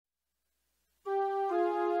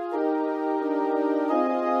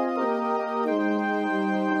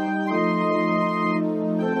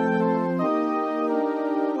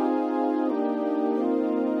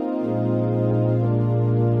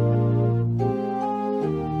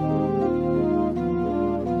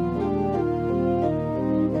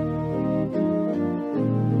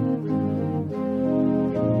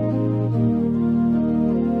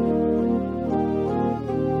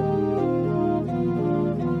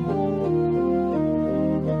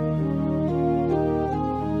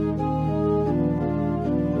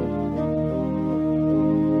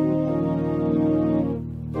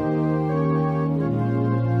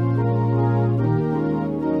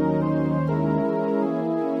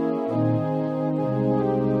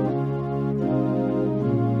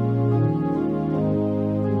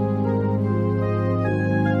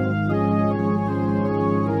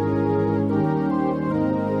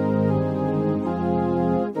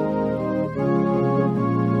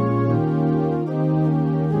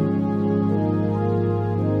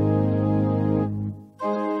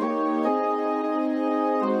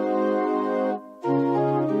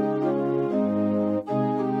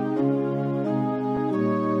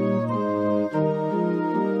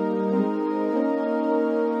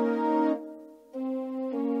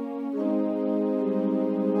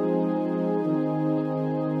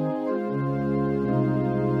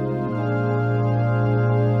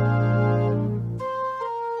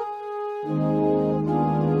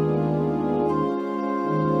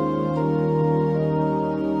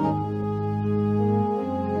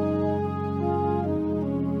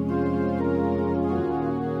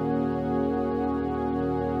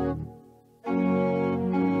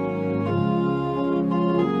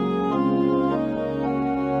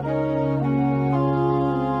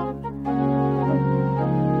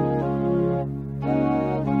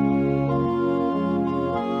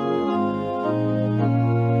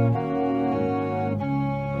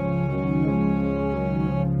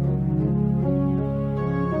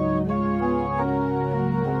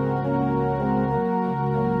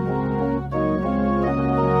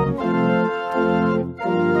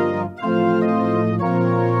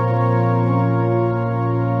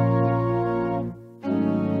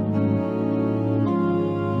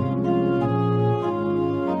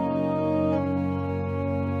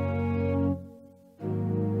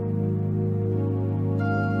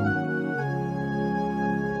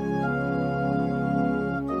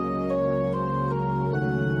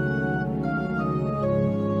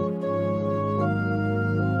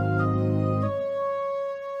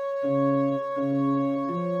Welcome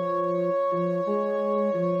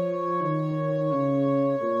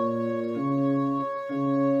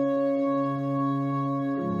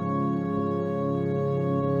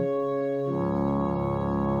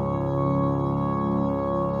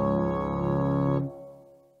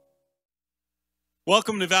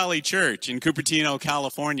to Valley Church in Cupertino,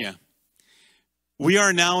 California. We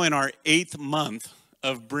are now in our 8th month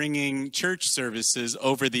of bringing church services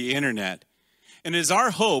over the internet. And it is our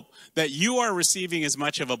hope that you are receiving as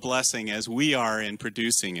much of a blessing as we are in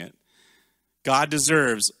producing it. God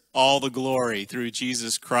deserves all the glory through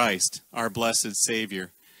Jesus Christ, our blessed Savior.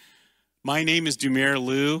 My name is Dumir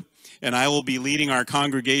Liu, and I will be leading our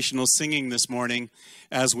congregational singing this morning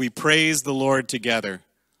as we praise the Lord together.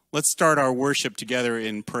 Let's start our worship together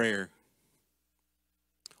in prayer.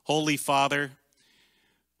 Holy Father,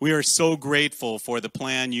 we are so grateful for the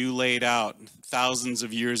plan you laid out thousands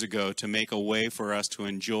of years ago to make a way for us to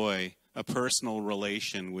enjoy a personal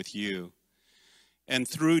relation with you. And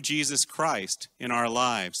through Jesus Christ in our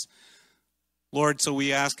lives. Lord, so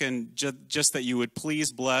we ask and just that you would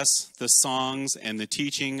please bless the songs and the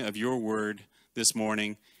teaching of your word this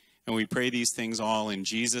morning. And we pray these things all in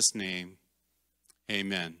Jesus' name.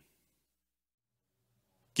 Amen.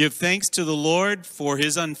 Give thanks to the Lord for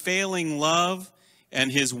his unfailing love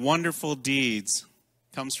and his wonderful deeds.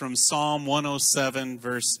 Comes from Psalm 107,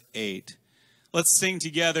 verse 8. Let's sing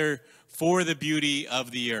together, For the Beauty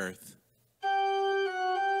of the Earth.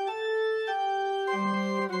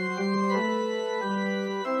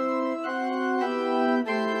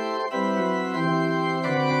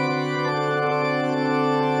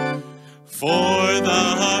 For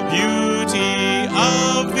the beauty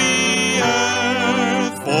of the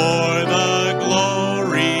earth, for the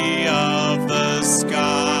glory of the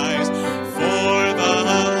skies, for the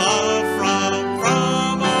love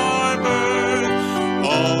from our birth,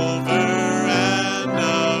 over and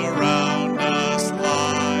around us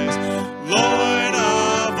lies. Lord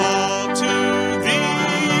of all, to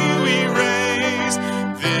thee we raise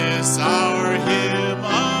this our hymn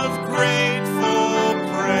of grateful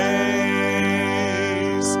praise.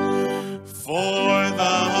 For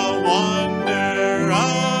the wonder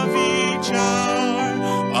of each hour,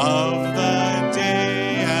 of the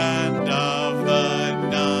day and of the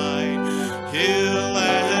night, hill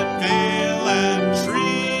and vale and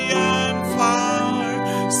tree and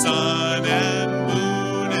flower, sun and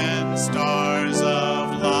moon and stars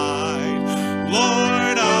of light.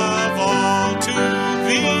 Lord of all, to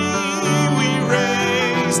thee we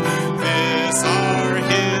raise this our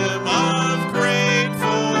hymn of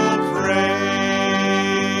grateful praise.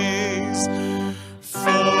 For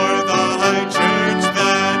thy church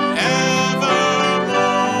that evermore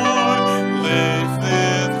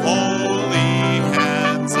lifteth holy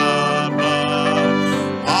hands above,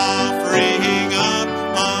 offering up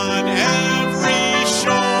on every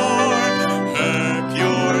shore her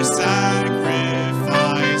pure sacrifice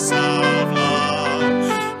of love.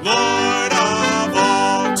 Lord of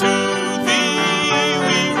all, to thee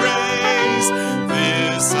we raise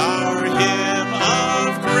this our hymn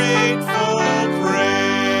of grateful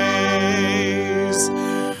praise.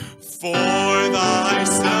 For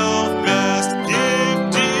thyself best gift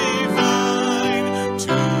divine,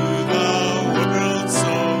 to the world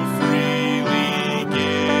so freely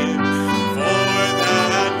give. For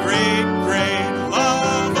that great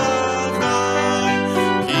love of thine,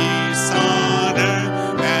 peace on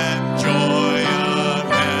earth and joy of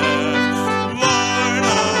heaven. Lord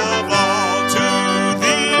of all, to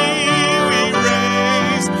thee we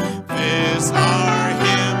raise this our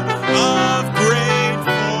hymn of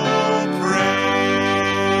grateful praise.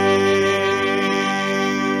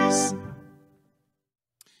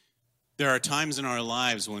 There are times in our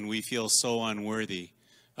lives when we feel so unworthy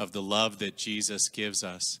of the love that Jesus gives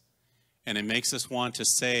us. And it makes us want to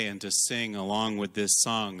say and to sing along with this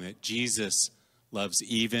song that Jesus loves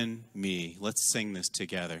even me. Let's sing this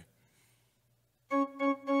together.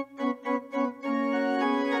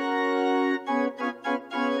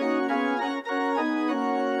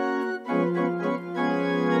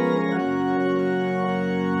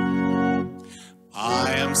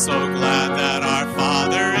 I am so glad that our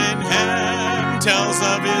Father in heaven tells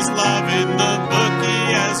of his love in the book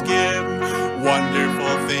he has given.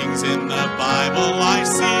 Wonderful things in the Bible I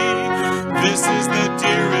see. This is the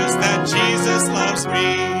dearest that Jesus loves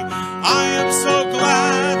me. I am so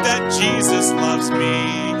glad that Jesus loves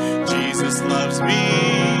me. Jesus loves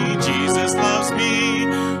me. Jesus loves me.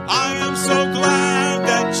 I am so glad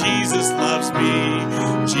that Jesus loves me.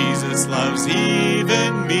 Jesus loves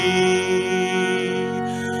even me.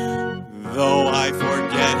 Though I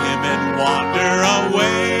forget him and wander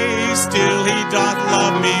away, still Still he doth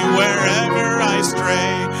love me wherever I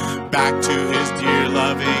stray. Back to his dear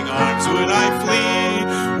loving arms would I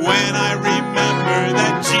flee. When I remember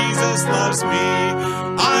that Jesus loves me,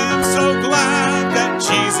 I am so glad that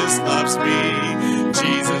Jesus loves me.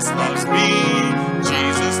 Jesus loves me.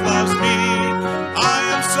 Jesus loves me. I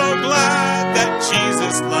am so glad that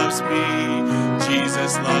Jesus loves me.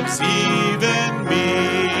 Jesus loves even me.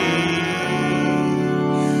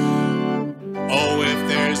 Oh, if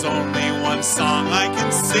there's only one song I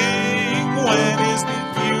can sing, when is the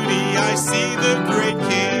beauty I see the great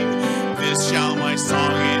King, this shall my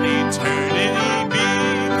song in eternity be.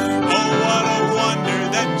 Oh, what a wonder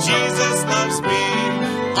that Jesus loves me.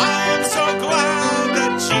 I am so glad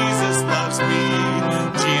that Jesus loves me.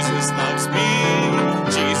 Jesus loves me.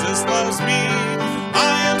 Jesus loves me.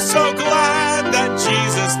 I am so glad that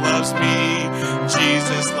Jesus loves me.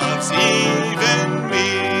 Jesus loves even me.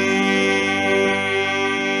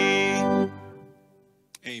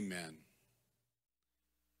 Amen.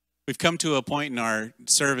 We've come to a point in our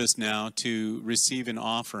service now to receive an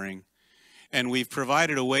offering, and we've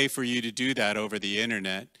provided a way for you to do that over the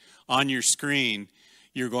internet. On your screen,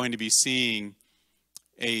 you're going to be seeing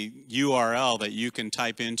a URL that you can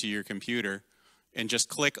type into your computer and just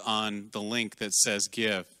click on the link that says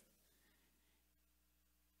give.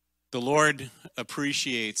 The Lord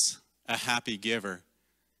appreciates a happy giver.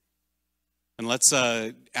 And let's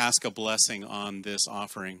ask a blessing on this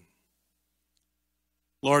offering.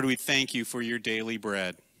 Lord, we thank you for your daily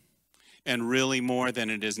bread, and really more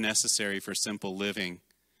than it is necessary for simple living.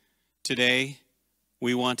 Today,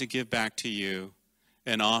 we want to give back to you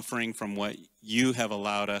an offering from what you have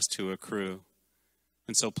allowed us to accrue.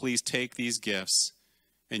 And so please take these gifts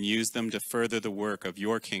and use them to further the work of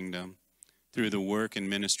your kingdom through the work and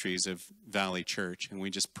ministries of Valley Church. And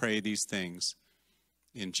we just pray these things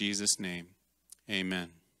in Jesus' name. Amen.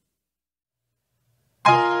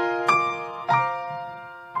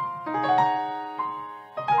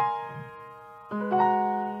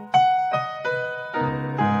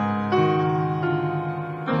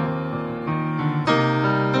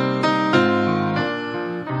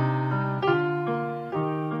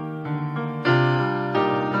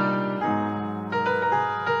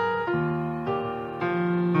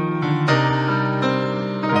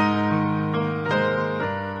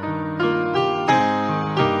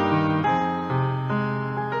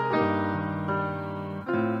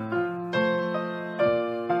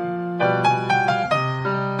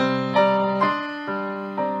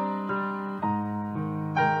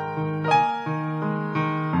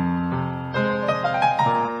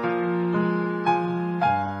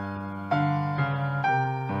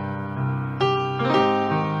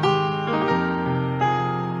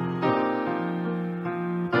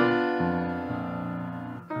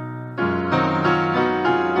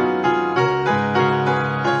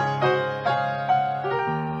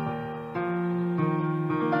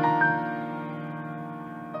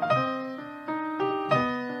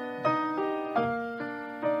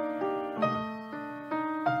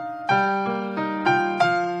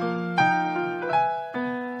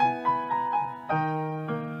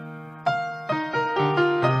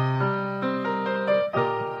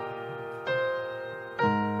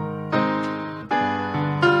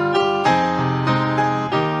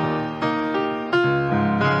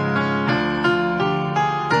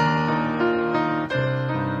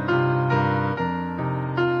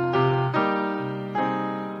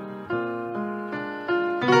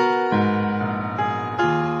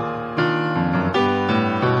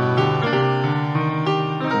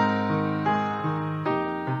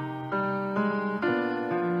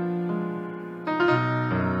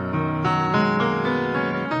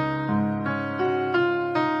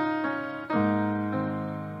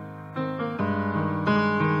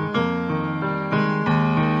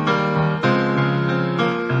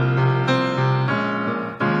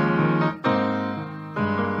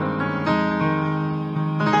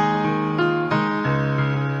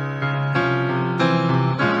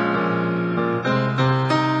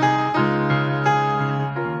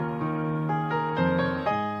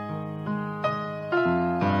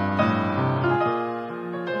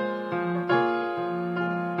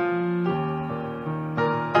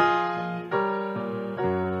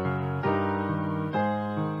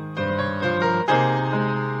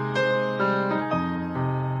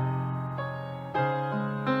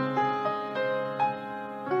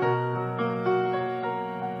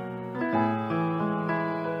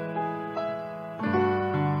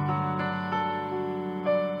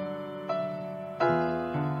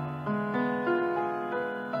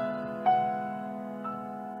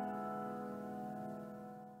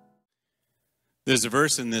 There's a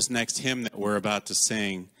verse in this next hymn that we're about to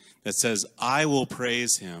sing that says, I will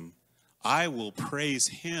praise him. I will praise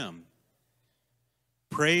him.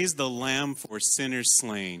 Praise the Lamb for sinners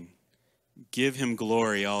slain. Give him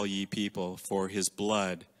glory, all ye people, for his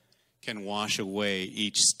blood can wash away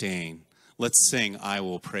each stain. Let's sing, I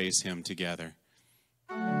will praise him together.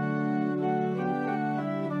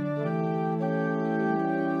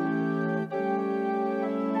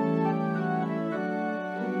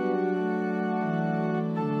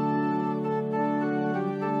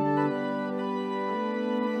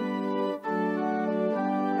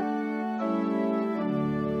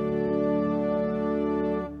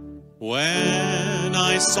 When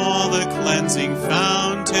I saw the cleansing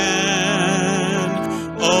fountain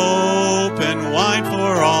open wide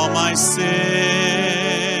for all my sin,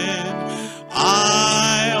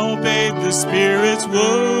 I obeyed the Spirit's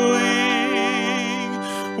wooing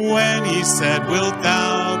when he said, wilt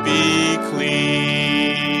thou be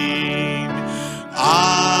clean?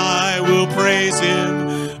 I will praise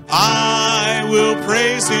him, I will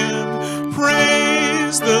praise him,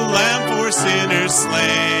 praise the Lamb for sinners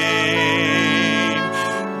slain.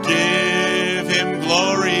 Give him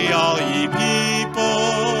glory, all ye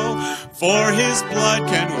people, for his blood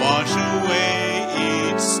can wash away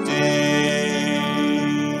each stain.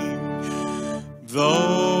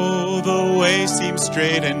 Though the way seems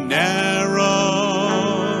straight and narrow,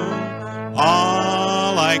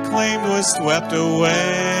 all I claimed was swept away.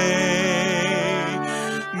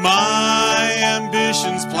 My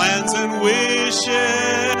ambitions, plans, and wishes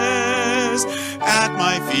at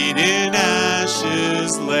my feet in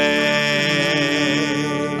ashes lay.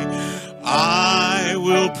 I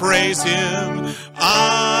will praise him,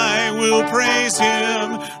 I will praise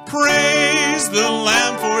him, praise the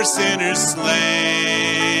Lamb for sinners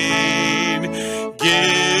slain.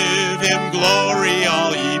 Give him glory,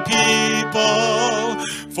 all ye people,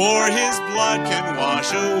 for his blood can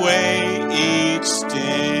wash away each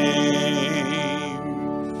stain.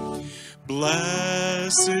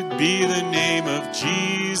 Blessed be the name of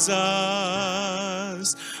Jesus.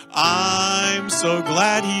 I'm so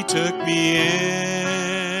glad he took me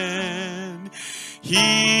in.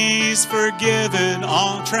 He's forgiven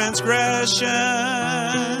all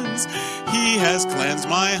transgressions. He has cleansed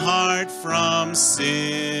my heart from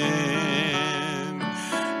sin.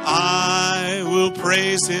 I will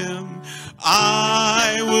praise him,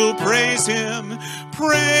 I will praise him,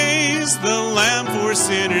 praise the Lamb for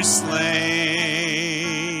sinners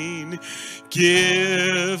slain.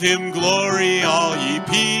 Give him glory, all ye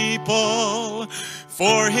people,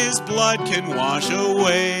 for his blood can wash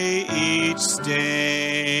away each stain.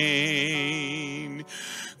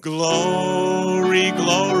 Glory,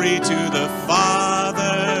 glory to the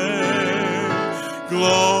Father,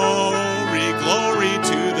 glory, glory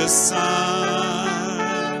to the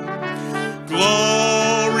Son,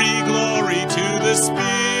 glory, glory to the Spirit,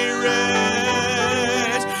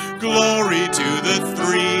 glory to the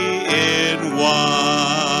three in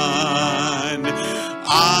one.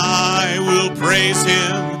 I will praise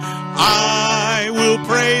him, I will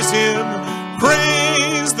praise him,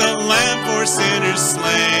 praise the Lamb for sinners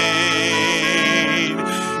slain.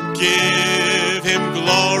 Give him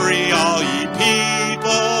glory, all ye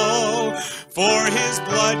people, for his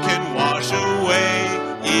blood can wash away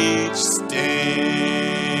each stain.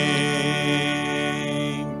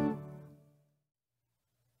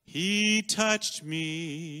 He touched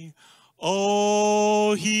me,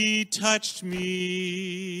 oh, he touched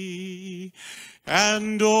me,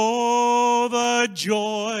 and oh, the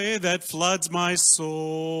joy that floods my soul.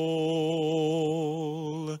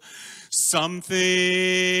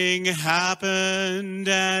 Something happened,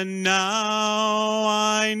 and now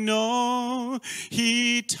I know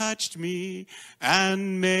he touched me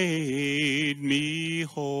and made me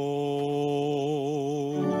whole.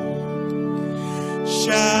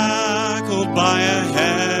 Shackled by a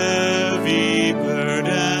heavy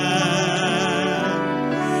burden,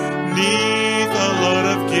 neath a load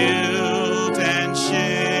of guilt and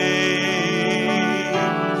shame,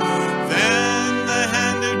 then the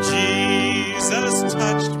hand of Jesus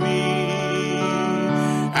touched me,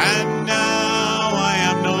 and now I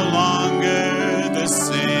am no longer the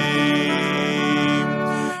same.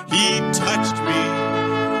 He touched me,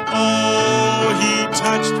 oh, he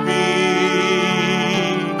touched me,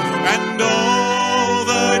 and oh,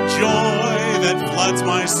 the joy that floods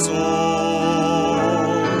my soul.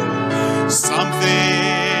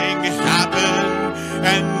 Something happened,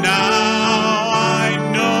 and now I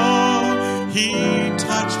know he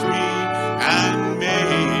touched me and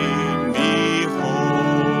made me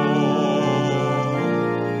whole.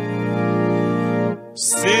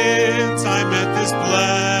 Since I met this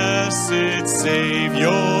blessed Savior,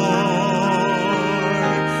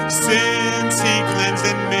 since he cleansed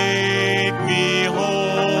and made me whole.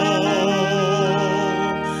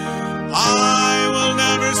 I will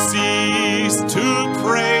never cease to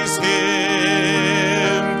praise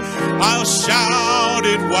him. I'll shout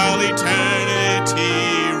it while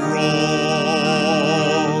eternity rolls.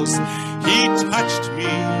 He touched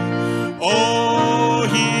me, oh,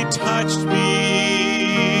 he touched me,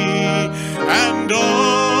 and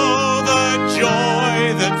oh, the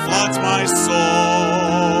joy that floods my soul.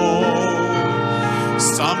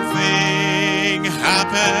 Something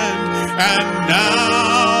happened, and now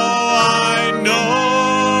I know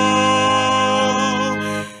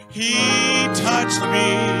he touched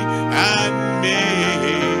me and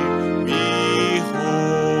made me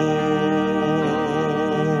whole.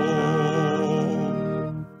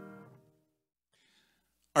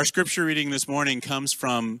 Our scripture reading this morning comes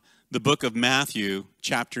from the book of Matthew,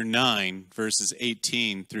 chapter 9, verses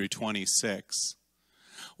 18 through 26.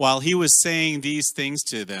 While he was saying these things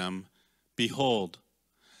to them, behold,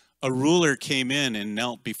 a ruler came in and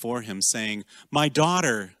knelt before him, saying, "My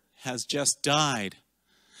daughter has just died,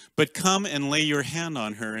 but come and lay your hand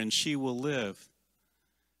on her, and she will live."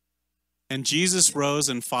 And Jesus rose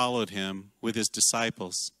and followed him with his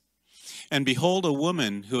disciples. And behold, a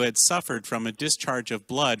woman who had suffered from a discharge of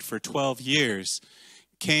blood for 12 years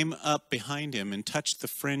came up behind him and touched the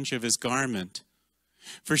fringe of his garment.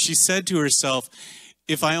 For she said to herself,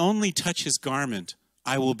 "If I only touch his garment,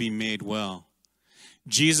 I will be made well."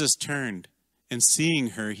 Jesus turned, and seeing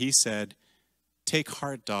her, he said, "Take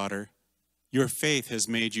heart, daughter, your faith has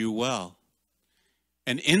made you well."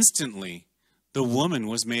 And instantly the woman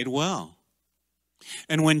was made well.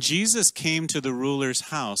 And when Jesus came to the ruler's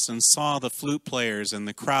house and saw the flute players and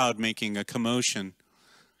the crowd making a commotion,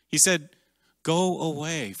 he said, "Go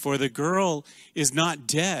away, for the girl is not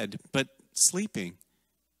dead, but sleeping."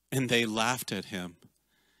 And they laughed at him.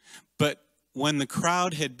 But when the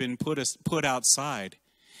crowd had been put outside,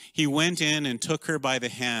 he went in and took her by the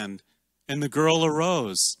hand, and the girl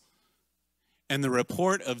arose. And the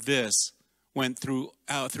report of this went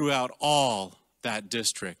throughout all that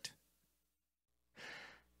district.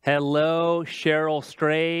 Hello, Cheryl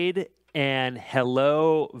Strayed, and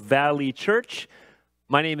hello, Valley Church.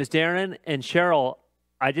 My name is Darren, and Cheryl,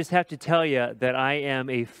 I just have to tell you that I am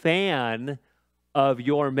a fan of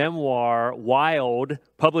your memoir, Wild,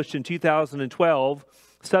 published in 2012,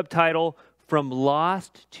 subtitle, From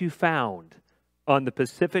Lost to Found, on the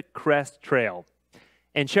Pacific Crest Trail.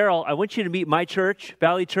 And Cheryl, I want you to meet my church,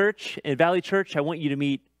 Valley Church, and Valley Church, I want you to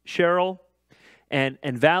meet Cheryl. And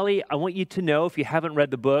Valley, I want you to know, if you haven't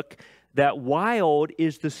read the book, that Wild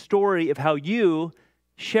is the story of how you,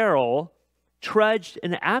 Cheryl, trudged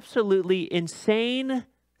an absolutely insane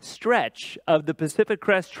stretch of the Pacific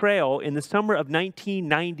Crest Trail in the summer of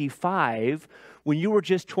 1995 when you were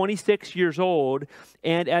just 26 years old,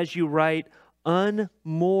 and as you write,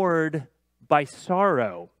 unmoored by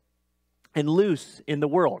sorrow and loose in the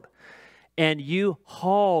world. And you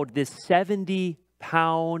hauled this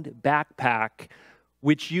 70-pound backpack,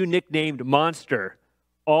 which you nicknamed Monster,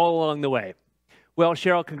 all along the way. Well,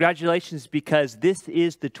 Cheryl, congratulations, because this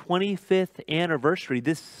is the 25th anniversary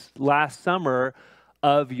this last summer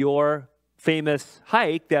of your famous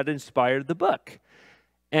hike that inspired the book.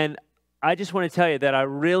 And I just want to tell you that I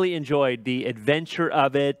really enjoyed the adventure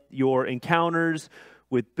of it, your encounters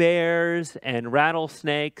with bears and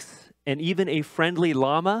rattlesnakes, and even a friendly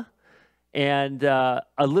llama, and a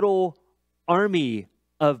little army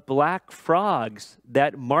of black frogs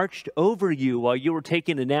that marched over you while you were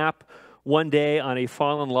taking a nap one day on a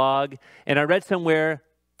fallen log. And I read somewhere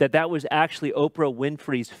that that was actually Oprah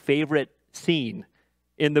Winfrey's favorite scene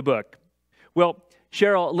in the book. Well,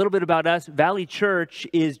 Cheryl, a little bit about us. Valley Church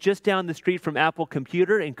is just down the street from Apple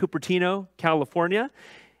Computer in Cupertino, California.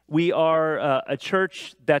 We are a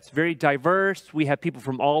church that's very diverse. We have people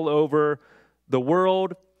from all over the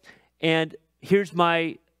world. And here's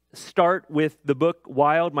my start with the book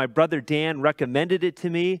Wild. My brother Dan recommended it to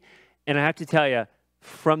me. And I have to tell you,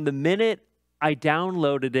 from the minute I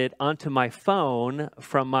downloaded it onto my phone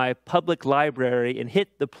from my public library and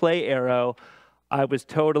hit the play arrow, I was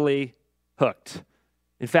totally hooked.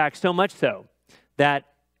 In fact, so much so that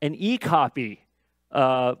an e-copy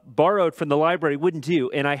borrowed from the library wouldn't do.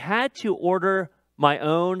 And I had to order my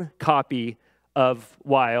own copy of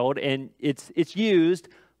Wild, and it's used,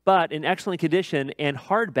 but in excellent condition and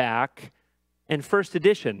hardback and first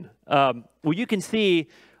edition. Well, you can see,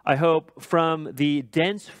 I hope, from the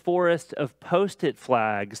dense forest of Post-it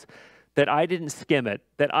flags that I didn't skim it,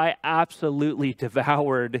 that I absolutely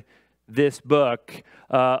devoured this book,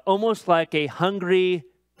 almost like a hungry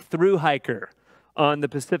through hiker on the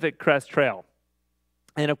Pacific Crest Trail.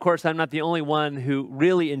 And of course, I'm not the only one who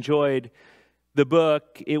really enjoyed the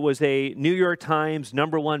book. It was a New York Times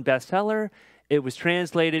 #1 bestseller. It was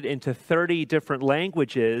translated into 30 different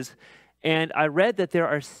languages. And I read that there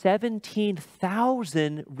are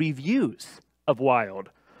 17,000 reviews of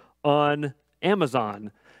Wild on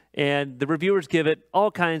Amazon. And the reviewers give it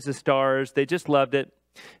all kinds of stars. They just loved it.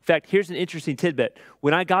 In fact, here's an interesting tidbit.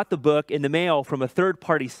 When I got the book in the mail from a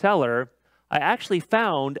third-party seller, I actually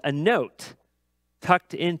found a note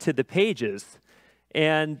tucked into the pages.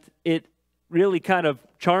 And it really kind of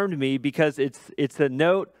charmed me because it's a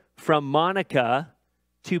note from Monica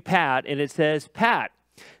to Pat, and it says, "Pat,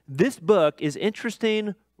 this book is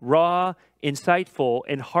interesting, raw, insightful,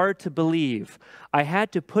 and hard to believe. I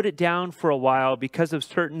had to put it down for a while because of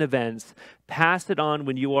certain events. Pass it on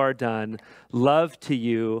when you are done. Love to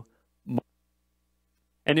you."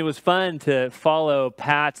 And it was fun to follow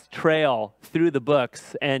Pat's trail through the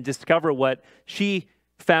books and discover what she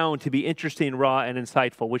found to be interesting, raw, and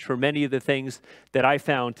insightful, which were many of the things that I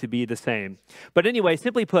found to be the same. But anyway,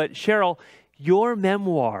 simply put, Cheryl, your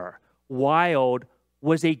memoir, Wild,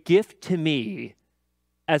 was a gift to me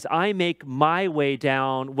as I make my way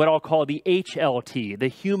down what I'll call the HLT, the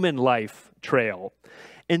human life trail.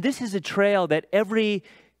 And this is a trail that every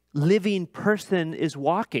living person is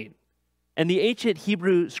walking. And the ancient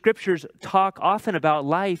Hebrew scriptures talk often about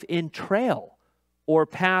life in trail or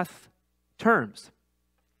path terms.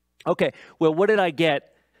 Okay, well, what did I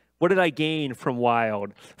get? What did I gain from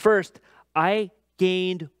Wild? First, I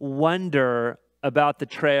gained wonder about the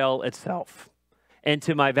trail itself. And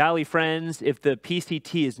to my Valley friends, if the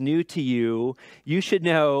PCT is new to you, you should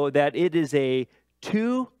know that it is a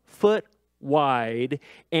 2-foot wide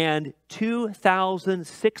and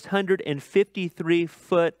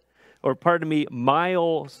 2,653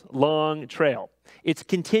 miles long trail. It's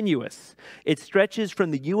continuous. It stretches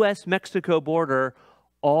from the U.S.-Mexico border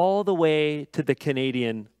all the way to the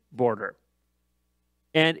Canadian border.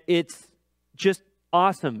 And it's just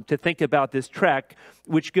awesome to think about this trek,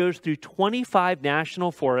 which goes through 25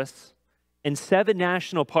 national forests and 7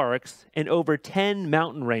 national parks and over 10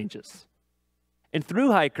 mountain ranges. And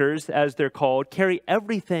through hikers, as they're called, carry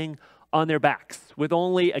everything on their backs with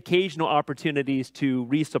only occasional opportunities to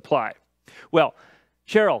resupply. Well,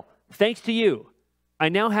 Cheryl, thanks to you, I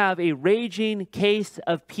now have a raging case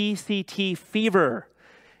of PCT fever.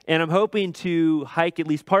 And I'm hoping to hike at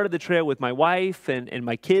least part of the trail with my wife and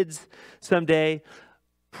my kids someday.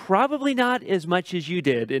 Probably not as much as you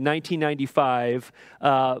did in 1995,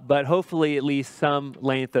 but hopefully at least some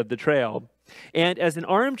length of the trail. And as an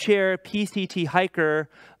armchair PCT hiker,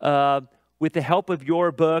 with the help of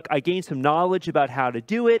your book, I gained some knowledge about how to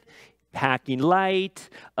do it, packing light,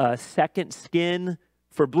 second skin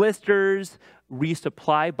for blisters,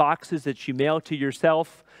 resupply boxes that you mail to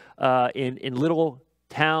yourself in little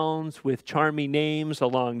towns with charming names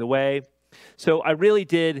along the way. So I really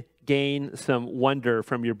did gain some wonder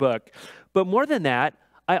from your book. But more than that,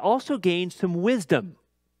 I also gained some wisdom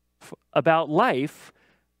about life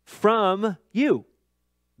from you,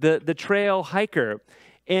 the trail hiker.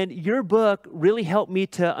 And your book really helped me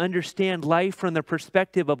to understand life from the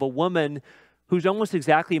perspective of a woman who's almost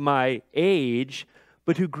exactly my age,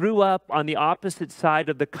 but who grew up on the opposite side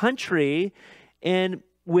of the country and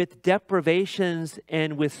with deprivations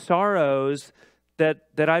and with sorrows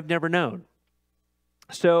that I've never known.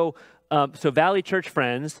 So Valley Church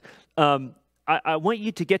friends, I want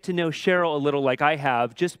you to get to know Cheryl a little like I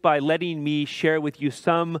have, just by letting me share with you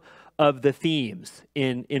some of the themes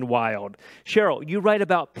in Wild. Cheryl, you write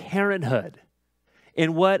about parenthood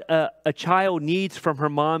and what a child needs from her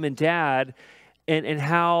mom and dad, and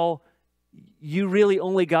how you really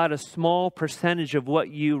only got a small percentage of what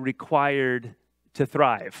you required to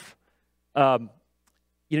thrive.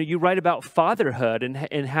 You write about fatherhood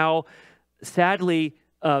and how, sadly,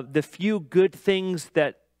 the few good things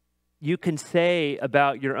that you can say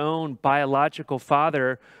about your own biological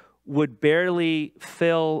father would barely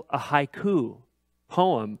fill a haiku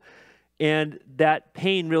poem. And that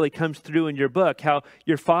pain really comes through in your book, how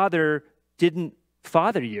your father didn't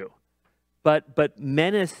father you, but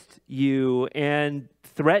menaced you and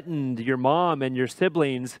threatened your mom and your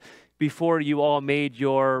siblings before you all made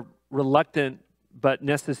your reluctant but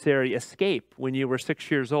necessary escape when you were 6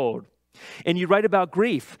 years old. And you write about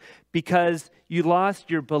grief because you lost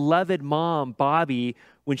your beloved mom, Bobby,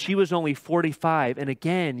 when she was only 45. And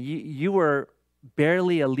again, you were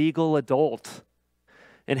barely a legal adult.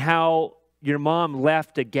 And how your mom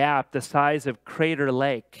left a gap the size of Crater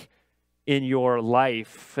Lake in your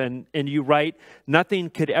life. And you write, nothing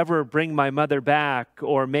could ever bring my mother back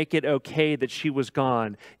or make it okay that she was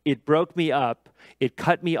gone. It broke me up. It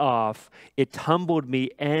cut me off. It tumbled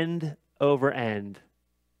me end over end.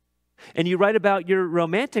 And you write about your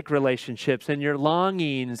romantic relationships and your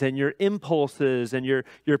longings and your impulses and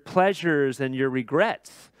your pleasures and your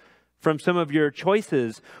regrets from some of your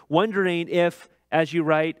choices, wondering if, as you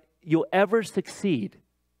write, you'll ever succeed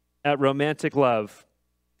at romantic love.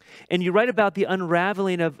 And you write about the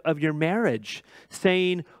unraveling of your marriage,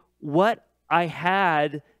 saying what I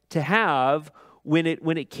had to have when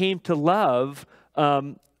it came to love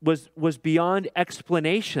was beyond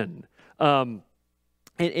explanation. And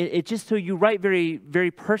it just, so you write very,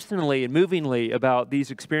 very personally and movingly about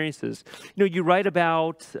these experiences. You know, you write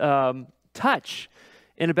about touch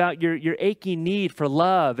and about your aching need for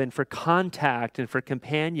love and for contact and for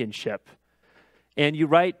companionship. And you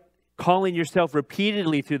write, calling yourself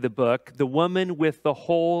repeatedly through the book, the woman with the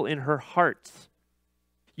hole in her heart.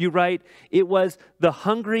 You write, it was the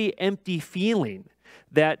hungry, empty feeling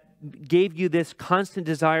that gave you this constant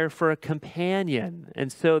desire for a companion.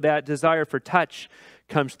 And so that desire for touch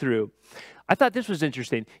comes through. I thought this was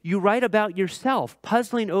interesting. You write about yourself,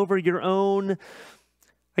 puzzling over your own,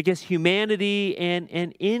 I guess, humanity and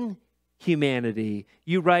inhumanity.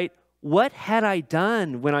 You write, what had I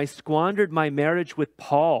done when I squandered my marriage with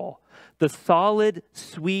Paul, the solid,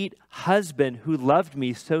 sweet husband who loved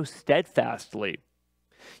me so steadfastly?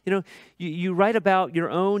 You know, you write about your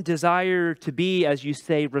own desire to be, as you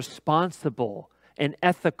say, responsible and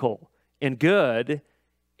ethical and good,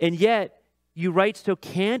 and yet you write so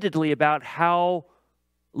candidly about how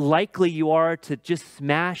likely you are to just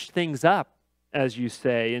smash things up, as you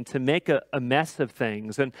say, and to make a mess of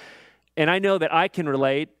things. And I know that I can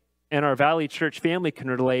relate, and our Valley Church family can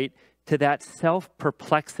relate to that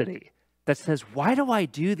self-perplexity that says, why do I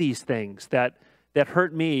do these things that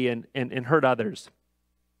hurt me and hurt others?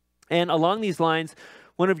 And along these lines,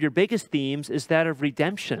 one of your biggest themes is that of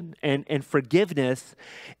redemption and forgiveness,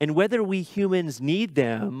 and whether we humans need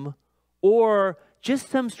them or just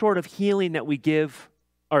some sort of healing that we give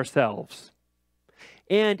ourselves.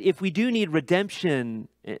 And if we do need redemption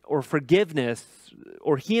or forgiveness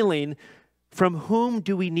or healing, from whom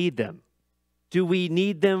do we need them? Do we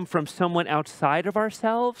need them from someone outside of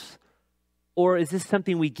ourselves? Or is this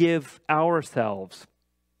something we give ourselves?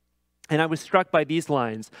 And I was struck by these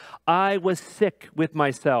lines. I was sick with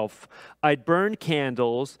myself. I'd burned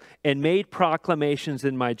candles and made proclamations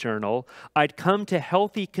in my journal. I'd come to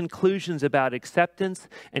healthy conclusions about acceptance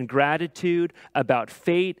and gratitude, about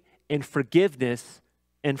fate and forgiveness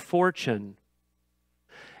and fortune.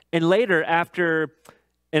 And later, after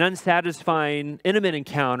an unsatisfying, intimate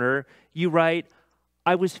encounter, you write,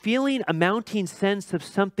 I was feeling a mounting sense of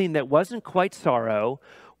something that wasn't quite sorrow,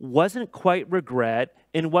 wasn't quite regret,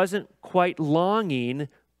 and wasn't quite longing,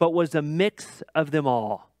 but was a mix of them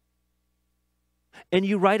all. And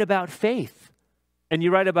you write about faith, and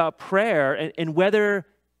you write about prayer, and whether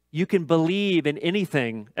you can believe in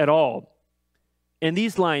anything at all. And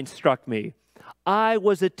these lines struck me. I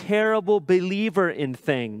was a terrible believer in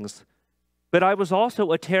things, but I was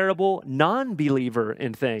also a terrible non-believer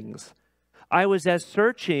in things. I was as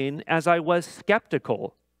searching as I was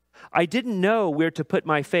skeptical. I didn't know where to put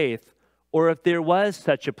my faith, or if there was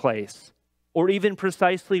such a place, or even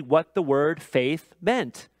precisely what the word faith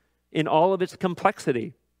meant in all of its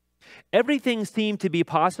complexity. Everything seemed to be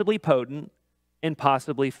possibly potent and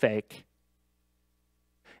possibly fake.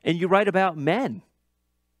 And you write about men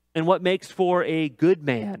and what makes for a good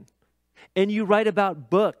man. And you write about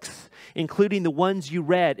books, including the ones you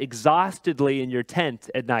read exhaustedly in your tent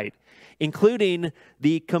at night, including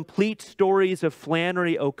the complete stories of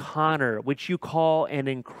Flannery O'Connor, which you call an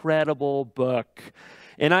incredible book.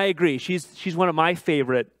 And I agree, she's one of my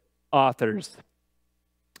favorite authors.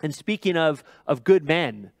 And speaking of good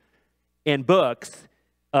men and books,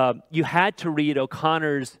 you had to read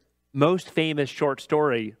O'Connor's most famous short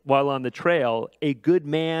story while on the trail, A Good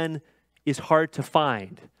Man is Hard to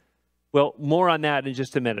Find. Well, more on that in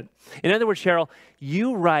just a minute. In other words, Cheryl,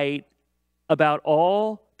 you write about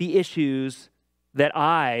all the issues that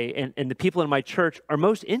I and the people in my church are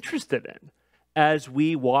most interested in as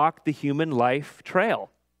we walk the human life trail.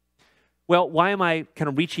 Well, why am I kind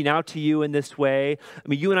of reaching out to you in this way? I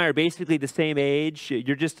mean, you and I are basically the same age.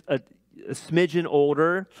 You're just a smidgen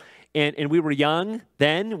older. And we were young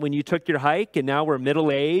then when you took your hike, and now we're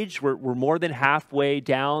middle-aged. We're more than halfway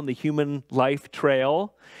down the human life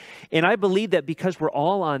trail. And I believe that because we're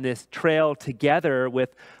all on this trail together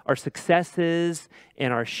with our successes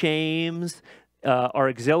and our shames, our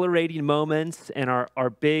exhilarating moments and our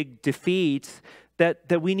big defeats,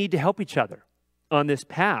 that we need to help each other on this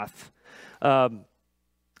path.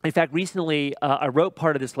 In fact, recently I wrote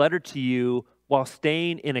part of this letter to you while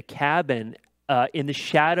staying in a cabin in the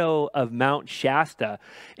shadow of Mount Shasta.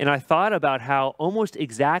 And I thought about how almost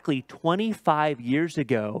exactly 25 years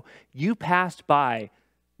ago, you passed by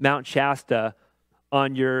Mount Shasta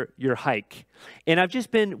on your hike. And I've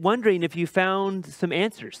just been wondering if you found some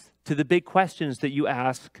answers to the big questions that you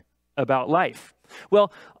ask about life.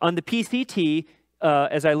 Well, on the PCT,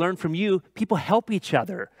 as I learned from you, people help each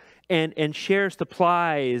other and share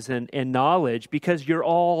supplies and knowledge because you're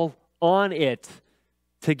all on it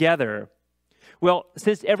together. Well,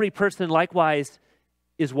 since every person likewise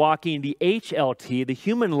is walking the HLT, the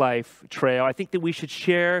human life trail, I think that we should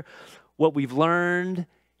share what we've learned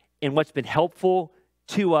and what's been helpful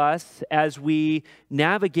to us as we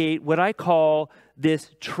navigate what I call this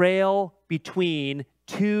trail between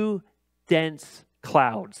two dense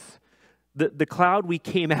clouds. The cloud we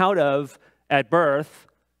came out of at birth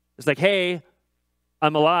is like, hey,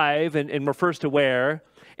 I'm alive, and we're first aware.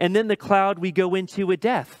 And then the cloud we go into at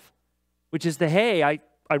death, which is the, hey, I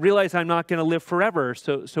realize I'm not going to live forever,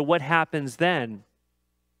 so what happens then?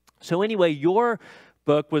 So anyway, your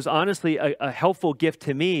book was honestly a helpful gift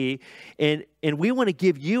to me, and we want to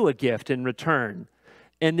give you a gift in return.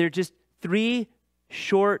 And they're just 3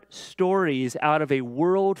 short stories out of a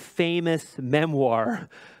world-famous memoir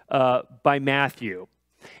by Matthew.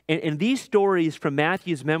 And these stories from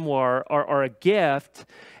Matthew's memoir are a gift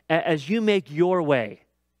as you make your way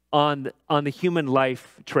on the human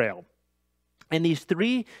life trail. And these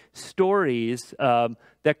 3 stories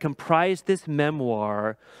that comprise this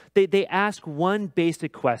memoir, they ask one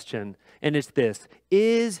basic question, and it's this: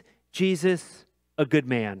 is Jesus a good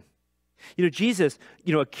man? You know, Jesus,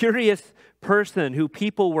 a curious person who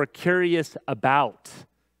people were curious about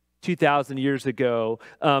 2,000 years ago.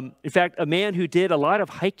 In fact, a man who did a lot of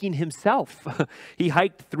hiking himself. He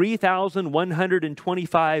hiked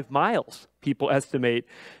 3,125 miles, people estimate,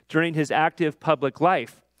 during his active public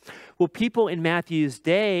life. Well, people in Matthew's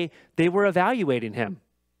day, they were evaluating him.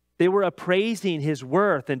 They were appraising his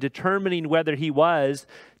worth and determining whether he was,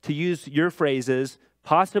 to use your phrases,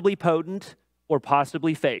 possibly potent or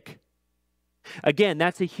possibly fake. Again,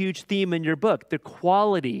 that's a huge theme in your book, the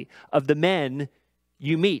quality of the men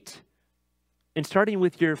you meet. And starting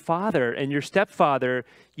with your father and your stepfather,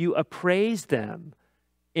 you appraise them,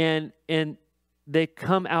 and they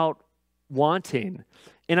come out wanting.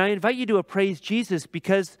 And I invite you to appraise Jesus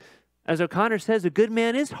because, as O'Connor says, a good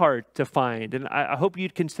man is hard to find. And I hope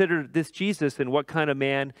you'd consider this Jesus and what kind of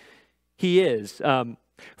man he is.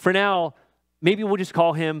 For now, maybe we'll just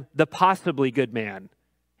call him the possibly good man.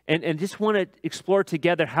 And just want to explore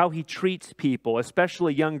together how he treats people,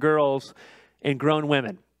 especially young girls and grown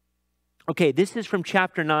women. Okay, this is from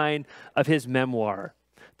chapter 9 of his memoir.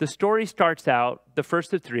 The story starts out, the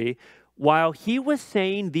first of 3, while he was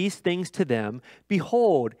saying these things to them,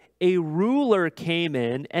 behold, a ruler came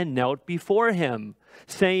in and knelt before him,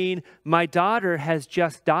 saying, my daughter has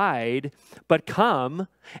just died, but come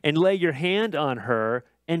and lay your hand on her,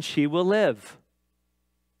 and she will live.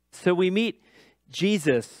 So we meet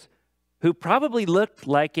Jesus, who probably looked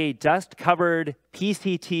like a dust-covered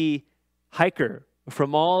PCT hiker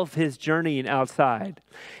from all of his journeying outside.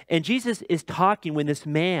 And Jesus is talking when this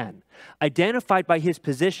man, identified by his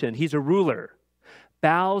position, he's a ruler,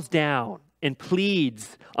 bows down and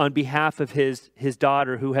pleads on behalf of his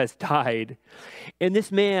daughter who has died. And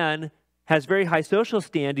this man has very high social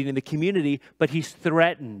standing in the community, but he's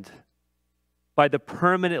threatened by the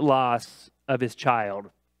permanent loss of his child.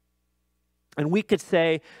 And we could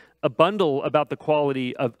say a bundle about the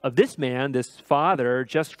quality of this man, this father,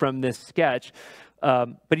 just from this sketch.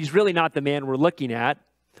 But he's really not the man we're looking at.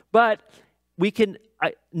 But we can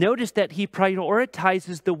notice that he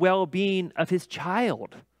prioritizes the well-being of his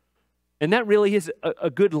child. And that really is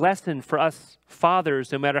a good lesson for us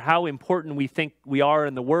fathers, no matter how important we think we are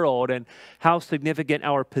in the world and how significant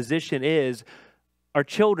our position is. Our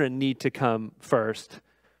children need to come first.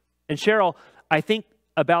 And Cheryl, I think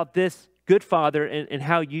about this good father and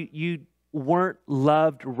how you weren't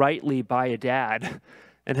loved rightly by a dad,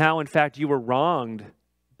 and how, in fact, you were wronged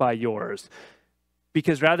by yours.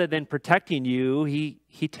 Because rather than protecting you,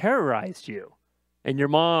 he terrorized you and your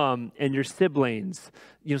mom and your siblings,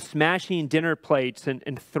 smashing dinner plates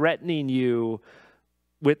and threatening you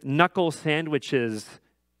with knuckle sandwiches.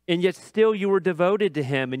 And yet still you were devoted to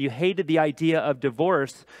him, and you hated the idea of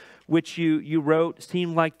divorce, which you wrote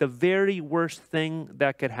seemed like the very worst thing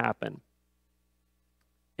that could happen.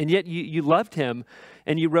 And yet you loved him,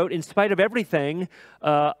 and you wrote, in spite of everything,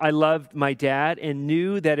 I loved my dad and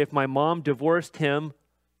knew that if my mom divorced him,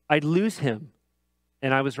 I'd lose him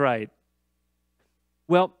And I was right.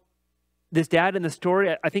 Well, this dad in the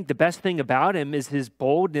story, I think the best thing about him is his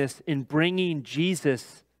boldness in bringing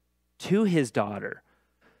Jesus to his daughter.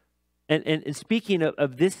 And speaking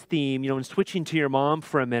of this theme, and switching to your mom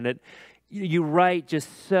for a minute, you write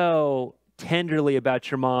just so tenderly about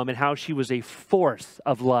your mom and how she was a force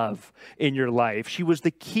of love in your life. She was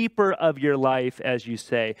the keeper of your life, as you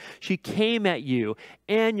say. She came at you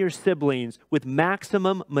and your siblings with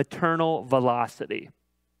maximum maternal velocity.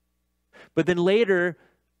 But then later,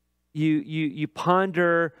 you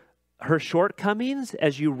ponder her shortcomings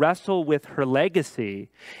as you wrestle with her legacy.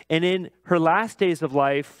 And in her last days of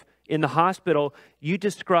life in the hospital, you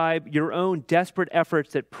describe your own desperate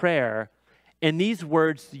efforts at prayer. And these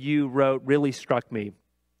words you wrote really struck me.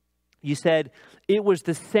 You said, "It was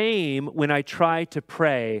the same when I tried to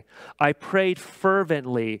pray. I prayed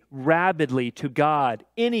fervently, rabidly to God,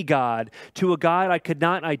 any God, to a God I could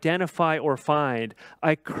not identify or find.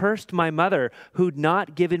 I cursed my mother, who'd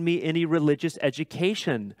not given me any religious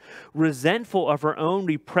education. Resentful of her own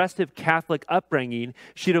repressive Catholic upbringing,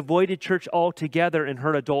 she'd avoided church altogether in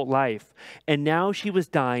her adult life. And now she was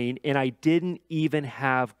dying, and I didn't even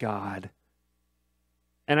have God."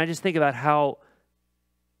 And I just think about how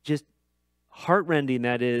just heartrending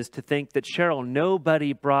that is to think that, Cheryl,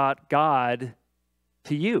 nobody brought God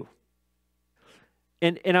to you.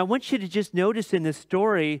 And I want you to just notice in this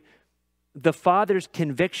story the father's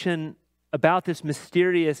conviction about this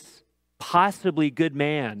mysterious, possibly good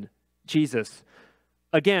man, Jesus.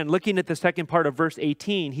 Again, looking at the second part of verse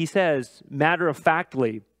 18, he says,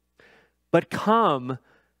 matter-of-factly, "But come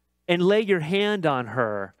and lay your hand on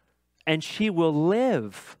her, and she will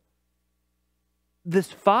live."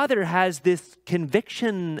 This father has this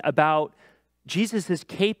conviction about Jesus'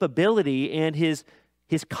 capability and his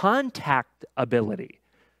contact ability.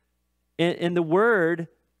 And the word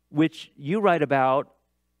which you write about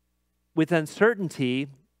with uncertainty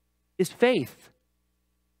is faith.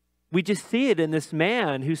 We just see it in this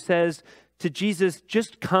man who says to Jesus,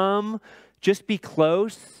 "Just come, just be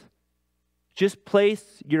close, just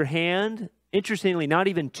place your hand." Interestingly, not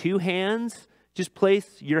even two hands. Just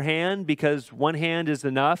place your hand, because one hand is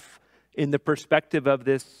enough in the perspective of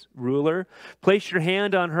this ruler. Place your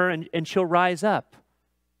hand on her and she'll rise up.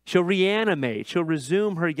 She'll reanimate. She'll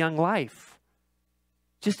resume her young life.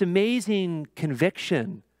 Just amazing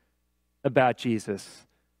conviction about Jesus.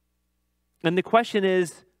 And the question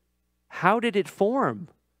is, how did it form?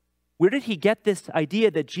 Where did he get this idea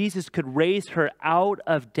that Jesus could raise her out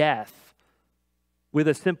of death with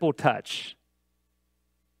a simple touch?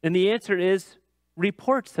 And the answer is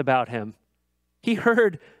reports about him. He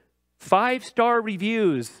heard 5-star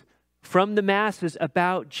reviews from the masses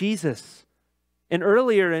about Jesus. And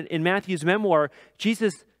earlier in Matthew's memoir,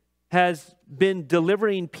 Jesus has been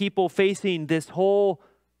delivering people facing this whole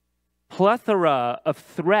plethora of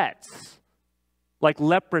threats like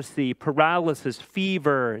leprosy, paralysis,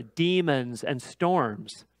 fever, demons, and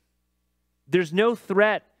storms. There's no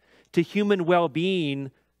threat to human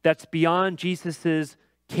well-being that's beyond Jesus's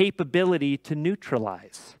capability to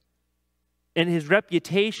neutralize. And his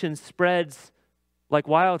reputation spreads like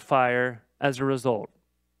wildfire as a result.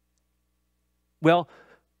 Well,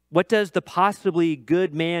 what does the possibly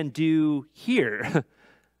good man do here?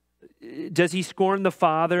 Does he scorn the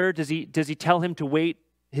father? Does he tell him to wait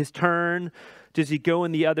his turn? Does he go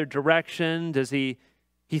in the other direction? Does he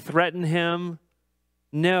threaten him?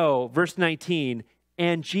 No. Verse 19,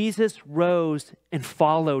 "And Jesus rose and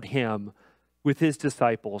followed him with his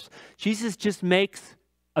disciples." Jesus just makes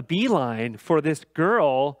a beeline for this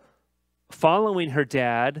girl following her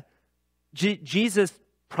dad. Jesus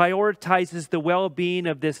prioritizes the well-being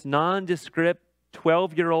of this nondescript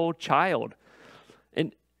 12-year-old child.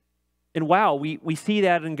 And wow, we see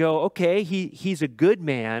that and go, okay, he's a good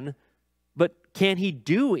man, but can he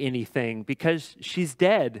do anything because she's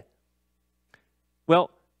dead?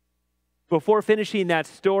 Well, before finishing that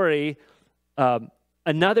story,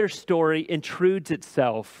 another story intrudes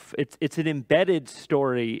itself. It's an embedded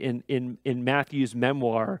story in Matthew's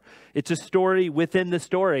memoir. It's a story within the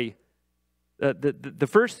story. The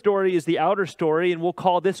first story is the outer story, and we'll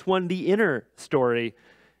call this one the inner story.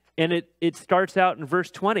 And it starts out in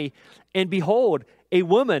verse 20. "And behold, a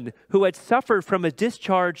woman who had suffered from a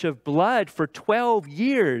discharge of blood for 12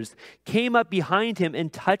 years came up behind him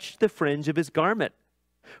and touched the fringe of his garment.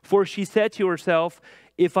 For she said to herself,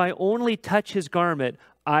 'If I only touch his garment,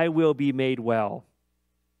 I will be made well.'"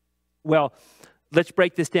 Well, let's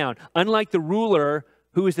break this down. Unlike the ruler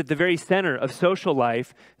who is at the very center of social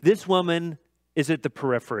life, this woman is at the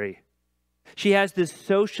periphery. She has this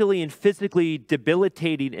socially and physically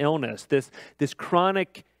debilitating illness, this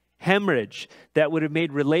chronic hemorrhage that would have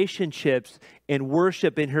made relationships and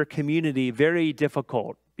worship in her community very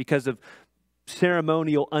difficult because of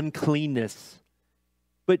ceremonial uncleanness.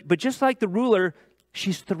 But just like the ruler,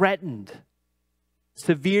 she's threatened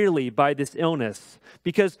severely by this illness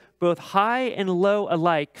because both high and low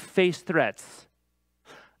alike face threats.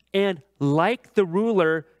 And like the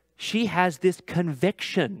ruler, she has this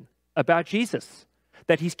conviction about Jesus,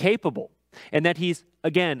 that he's capable and that he's,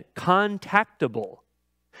 again, contactable.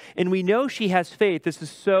 And we know she has faith. This is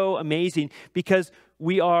so amazing because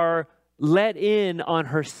we are let in on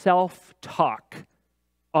her self-talk.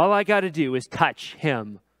 All I got to do is touch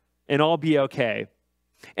him and I'll be okay.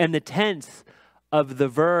 And the tense of the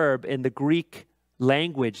verb in the Greek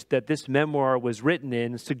language that this memoir was written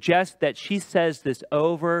in suggests that she says this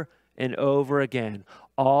over and over again.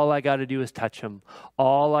 All I got to do is touch him.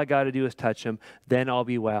 All I got to do is touch him. Then I'll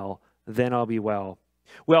be well. Then I'll be well.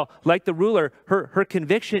 Well, like the ruler, her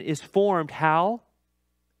conviction is formed how?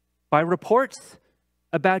 By reports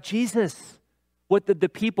about Jesus. What the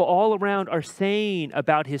people all around are saying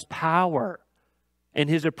about his power and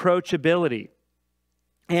his approachability.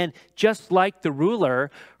 And just like the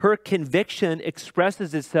ruler, her conviction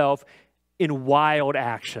expresses itself in wild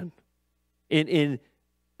action, in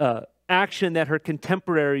action that her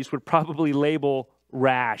contemporaries would probably label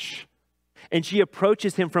rash. And she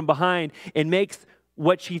approaches him from behind and makes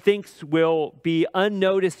what she thinks will be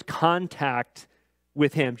unnoticed contact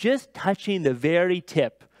with him, just touching the very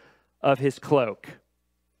tip of his cloak.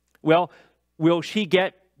 Well, will she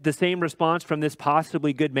get the same response from this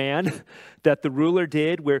possibly good man that the ruler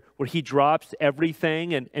did, where he drops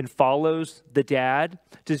everything and follows the dad?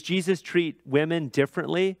 Does Jesus treat women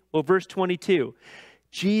differently? Well, verse 22,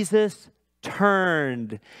 Jesus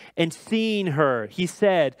turned and seeing her, he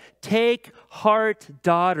said, "Take heart,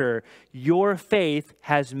 daughter, your faith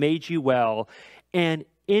has made you well." And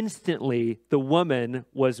instantly the woman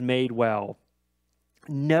was made well.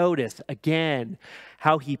 Notice again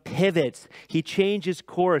how he pivots. He changes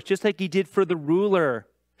course, just like he did for the ruler.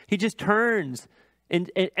 He just turns and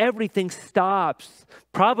everything stops.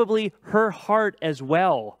 Probably her heart as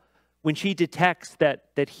well when she detects that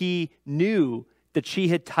he knew that she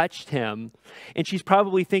had touched him. And she's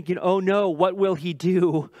probably thinking, oh no, what will he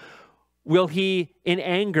do? Will he, in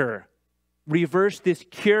anger, reverse this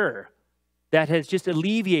cure that has just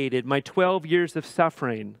alleviated my 12 years of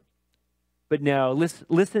suffering? But no,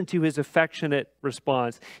 listen to his affectionate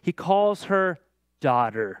response. He calls her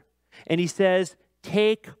daughter. And he says,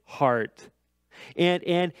 take heart.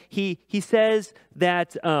 And he says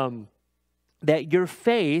that, that your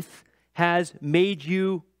faith has made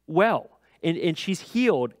you well. And she's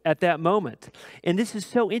healed at that moment. And this is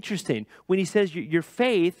so interesting. When he says your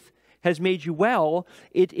faith has made you well,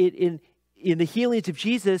 in the healings of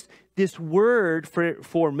Jesus, this word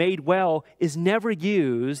for made well is never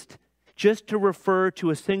used just to refer to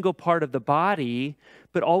a single part of the body,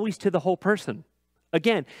 but always to the whole person.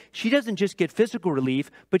 Again, she doesn't just get physical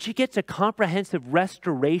relief, but she gets a comprehensive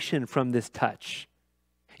restoration from this touch.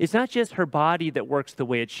 It's not just her body that works the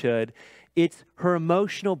way it should. It's her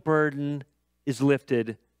emotional burden is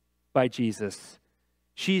lifted by Jesus.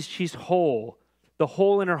 She's whole. The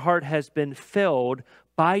hole in her heart has been filled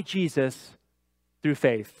by Jesus through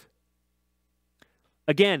faith.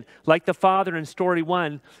 Again, like the father in story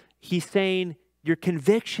 1, he's saying, your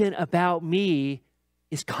conviction about me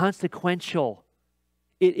is consequential.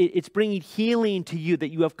 It's bringing healing to you, that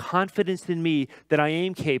you have confidence in me, that I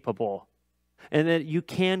am capable, and that you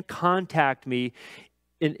can contact me,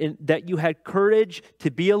 and that you had courage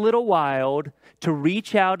to be a little wild, to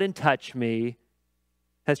reach out and touch me,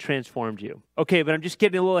 has transformed you. Okay, but I'm just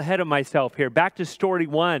getting a little ahead of myself here. Back to story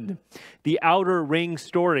 1, the outer ring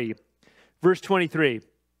story. Verse 23.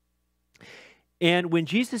 And when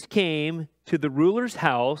Jesus came to the ruler's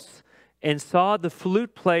house and saw the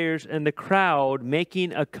flute players and the crowd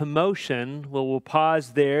making a commotion, well, we'll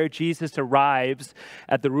pause there. Jesus arrives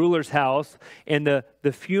at the ruler's house, and the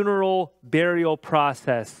funeral burial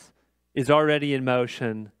process is already in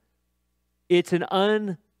motion. It's an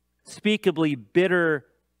unspeakably bitter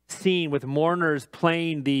scene with mourners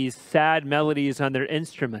playing these sad melodies on their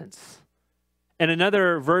instruments. And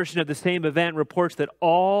another version of the same event reports that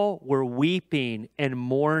all were weeping and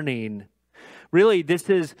mourning. Really, this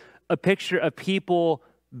is a picture of people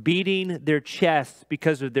beating their chests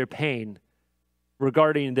because of their pain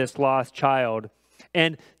regarding this lost child.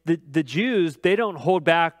 And the Jews, they don't hold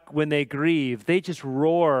back when they grieve. They just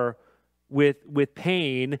roar with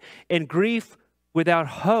pain. And grief without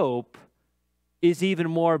hope is even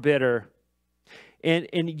more bitter. And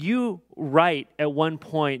you write at one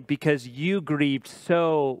point, because you grieved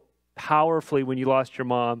so powerfully when you lost your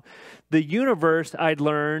mom. The universe, I'd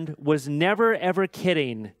learned, was never, ever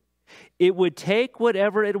kidding. It would take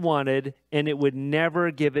whatever it wanted, and it would never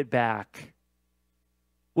give it back.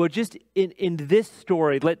 Well, just in this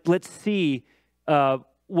story, let's see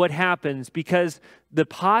what happens, because the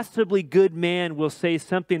possibly good man will say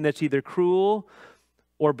something that's either cruel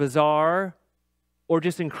or bizarre or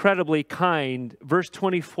just incredibly kind. Verse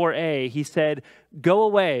 24a, he said, "Go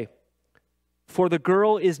away, for the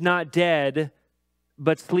girl is not dead,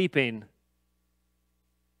 but sleeping."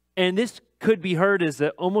 And this could be heard as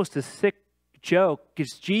almost a sick joke,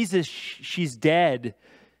 because Jesus, she's dead.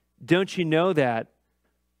 Don't you know that?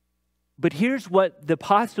 But here's what the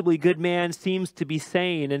possibly good man seems to be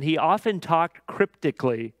saying, and he often talked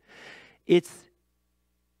cryptically. It's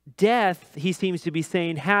death, he seems to be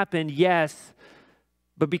saying, happened, yes,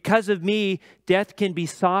 but because of me, death can be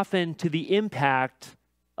softened to the impact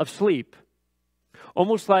of sleep.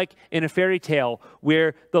 Almost like in a fairy tale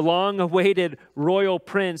where the long-awaited royal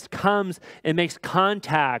prince comes and makes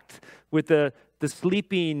contact with the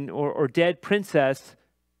sleeping or dead princess,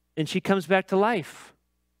 and she comes back to life.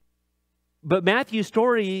 But Matthew's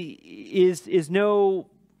story is no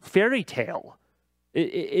fairy tale.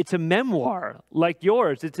 It's a memoir like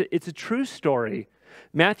yours. It's a true story.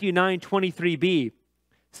 Matthew 9:23b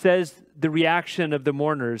says the reaction of the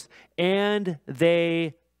mourners, and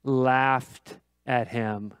they laughed at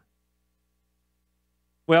him.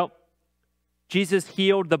 Well, Jesus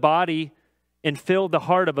healed the body and filled the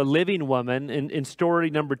heart of a living woman. In story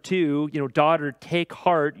number 2, daughter, take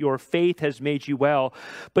heart, your faith has made you well.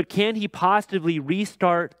 But can he possibly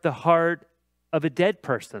restart the heart of a dead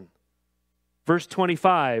person? Verse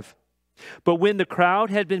 25, but when the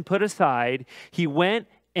crowd had been put aside, he went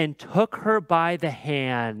and took her by the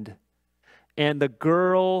hand, and the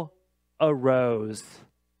girl arose.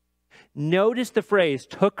 Notice the phrase,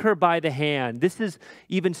 took her by the hand. This is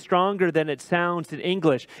even stronger than it sounds in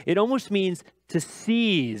English. It almost means to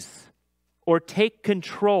seize or take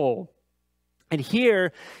control. And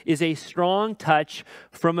here is a strong touch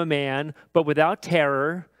from a man, but without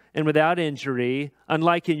terror and without injury,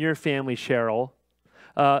 unlike in your family, Cheryl.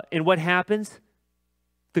 And what happens?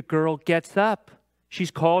 The girl gets up.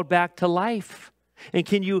 She's called back to life. And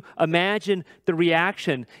can you imagine the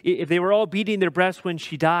reaction? If they were all beating their breasts when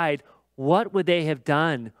she died, what would they have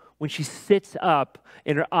done when she sits up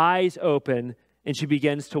and her eyes open and she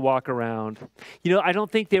begins to walk around? I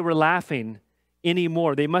don't think they were laughing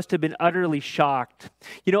anymore. They must have been utterly shocked.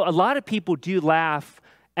 A lot of people do laugh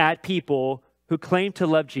at people who claim to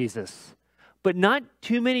love Jesus, but not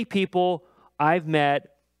too many people I've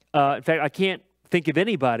met. In fact, I can't think of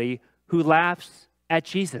anybody who laughs at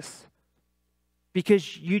Jesus,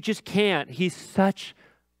 because you just can't. He's such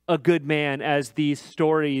a good man, as these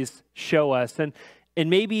stories show us. And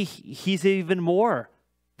maybe he's even more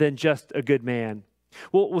than just a good man.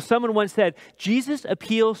 Well, someone once said, Jesus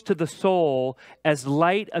appeals to the soul as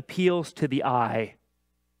light appeals to the eye,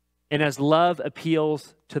 and as love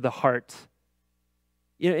appeals to the heart.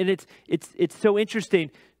 And it's so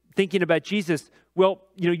interesting thinking about Jesus. Well,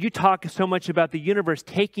 you talk so much about the universe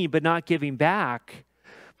taking but not giving back.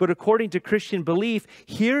 But according to Christian belief,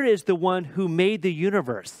 here is the one who made the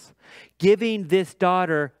universe, giving this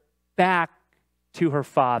daughter back to her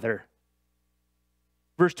father.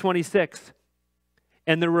 Verse 26,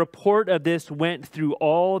 and the report of this went through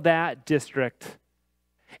all that district.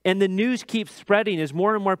 And the news keeps spreading as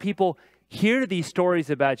more and more people hear these stories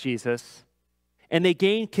about Jesus, and they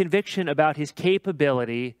gain conviction about his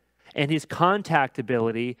capability and his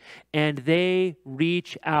contactability, and they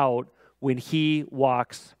reach out when he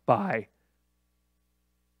walks by.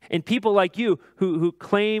 And people like you who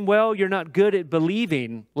claim, well, you're not good at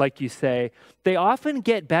believing, like you say, they often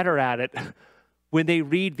get better at it when they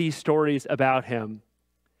read these stories about him.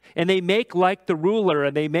 And they make like the ruler,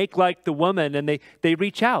 and they make like the woman, and they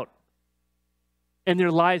reach out. And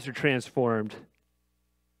their lives are transformed.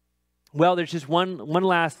 Well, there's just one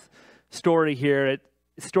last story here.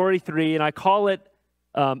 Story 3, and I call it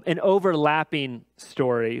an overlapping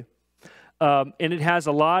story. And it has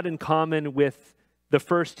a lot in common with the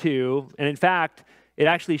first 2. And in fact, it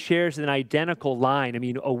actually shares an identical line.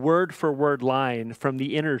 A word-for-word line from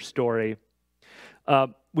the inner story.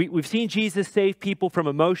 We've seen Jesus save people from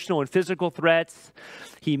emotional and physical threats.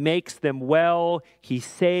 He makes them well. He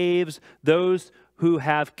saves those who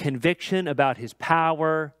have conviction about his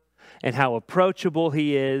power and how approachable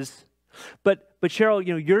he is. But Cheryl,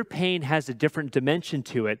 your pain has a different dimension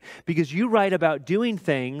to it, because you write about doing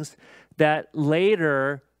things that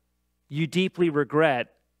later you deeply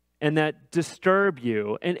regret and that disturb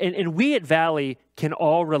you. And we at Valley can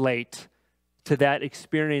all relate to that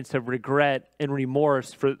experience of regret and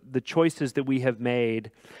remorse for the choices that we have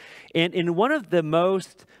made. And in one of the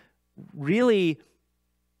most really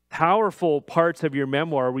powerful parts of your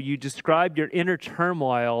memoir, where you describe your inner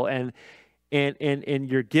turmoil and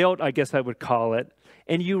your guilt, I guess I would call it,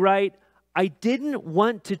 and you write, I didn't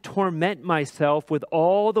want to torment myself with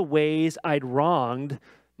all the ways I'd wronged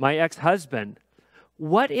my ex-husband.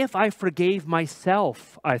 What if I forgave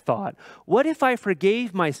myself, I thought? What if I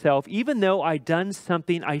forgave myself even though I'd done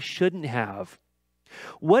something I shouldn't have?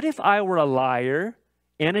 What if I were a liar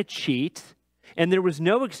and a cheat, and there was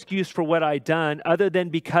no excuse for what I'd done other than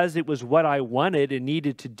because it was what I wanted and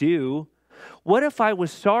needed to do? What if I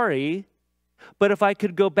was sorry, but if I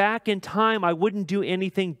could go back in time, I wouldn't do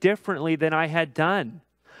anything differently than I had done?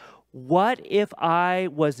 What if I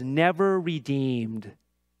was never redeemed?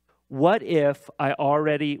 What if I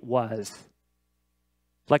already was?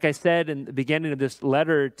 Like I said in the beginning of this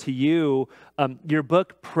letter to you, your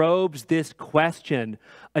book probes this question: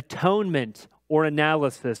 atonement or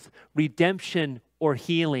analysis, redemption or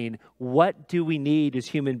healing. What do we need as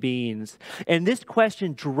human beings? And this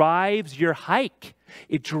question drives your hike.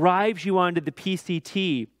 It drives you onto the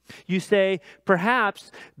PCT. You say,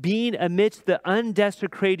 perhaps being amidst the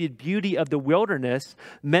undesecrated beauty of the wilderness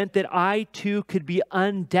meant that I too could be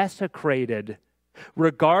undesecrated,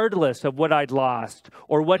 regardless of what I'd lost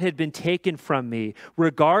or what had been taken from me,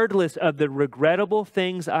 regardless of the regrettable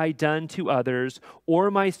things I'd done to others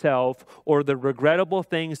or myself, or the regrettable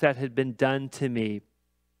things that had been done to me.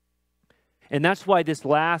 And that's why this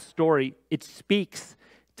last story, it speaks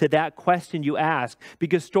to that question you ask,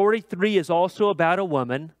 because story 3 is also about a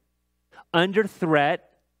woman under threat,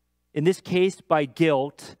 in this case by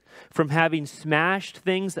guilt, from having smashed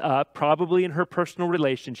things up, probably in her personal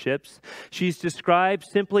relationships. She's described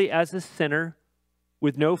simply as a sinner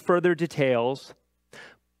with no further details.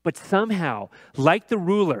 But somehow, like the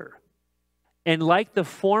ruler and like the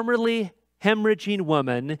formerly hemorrhaging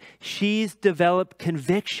woman, she's developed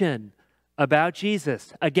conviction about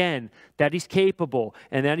Jesus. Again, that he's capable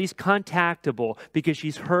and that he's contactable because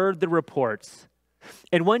she's heard the reports.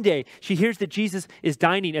 And one day, she hears that Jesus is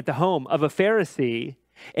dining at the home of a Pharisee,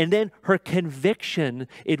 and then her conviction,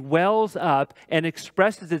 it wells up and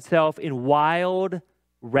expresses itself in wild,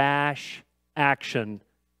 rash action.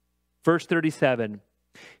 Verse 37,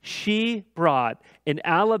 she brought an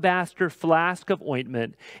alabaster flask of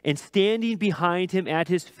ointment, and standing behind him at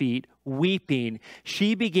his feet, weeping,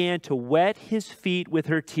 she began to wet his feet with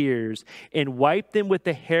her tears and wiped them with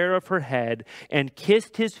the hair of her head and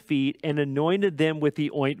kissed his feet and anointed them with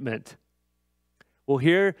the ointment. Well,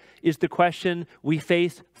 here is the question we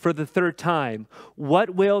face for the third time.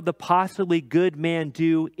 What will the possibly good man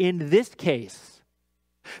do in this case?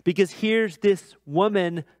 Because here's this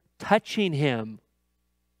woman touching him.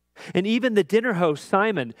 And even the dinner host,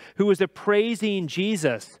 Simon, who was appraising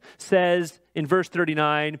Jesus, says in verse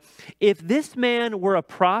 39, if this man were a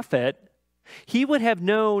prophet, he would have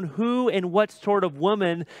known who and what sort of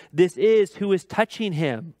woman this is who is touching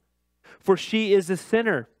him, for she is a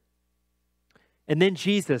sinner. And then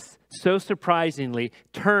Jesus, so surprisingly,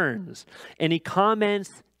 turns and he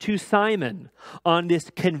comments to Simon on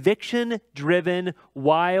this conviction-driven,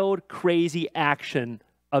 wild, crazy action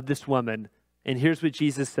of this woman. And here's what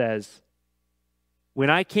Jesus says.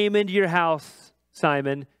 When I came into your house,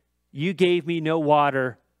 Simon, you gave me no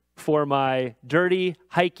water for my dirty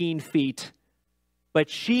hiking feet,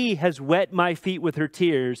 but she has wet my feet with her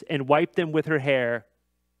tears and wiped them with her hair.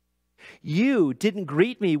 You didn't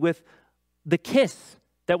greet me with the kiss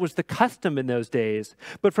that was the custom in those days,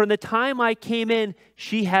 but from the time I came in,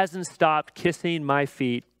 she hasn't stopped kissing my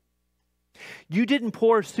feet. You didn't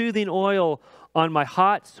pour soothing oil on my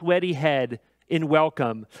hot, sweaty head in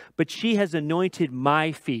welcome, but she has anointed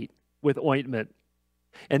my feet with ointment.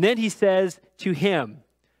 And then he says to him,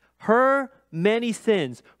 her many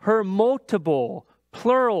sins, her multiple,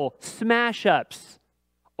 plural smash-ups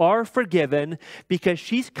are forgiven because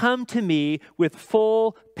she's come to me with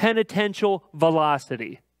full penitential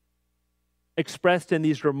velocity, expressed in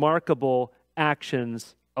these remarkable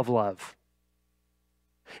actions of love.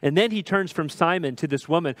 And then he turns from Simon to this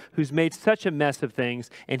woman who's made such a mess of things,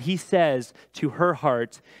 and he says to her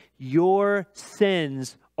heart, your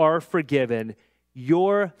sins are forgiven.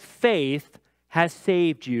 Your faith has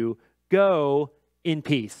saved you. Go in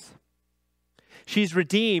peace. She's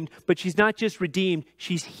redeemed, but she's not just redeemed,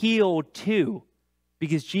 she's healed too,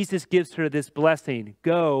 because Jesus gives her this blessing.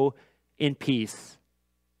 Go in peace.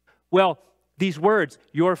 Well, these words,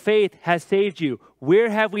 your faith has saved you. Where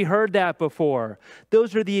have we heard that before?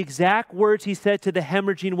 Those are the exact words he said to the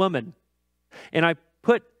hemorrhaging woman. And I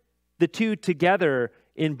put the two together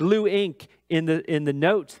in blue ink in the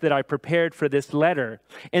notes that I prepared for this letter.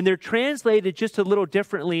 And they're translated just a little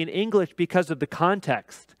differently in English because of the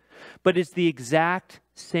context. But it's the exact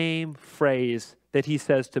same phrase that he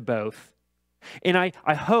says to both. And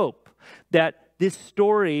I hope that this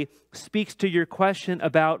story speaks to your question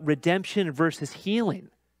about redemption versus healing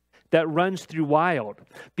that runs through Wild.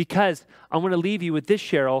 Because I want to leave you with this,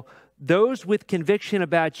 Cheryl. Those with conviction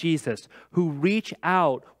about Jesus who reach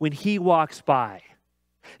out when he walks by,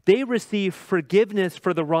 they receive forgiveness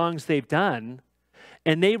for the wrongs they've done,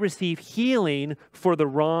 and they receive healing for the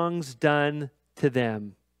wrongs done to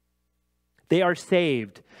them. They are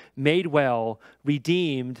saved, made well,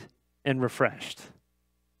 redeemed, and refreshed.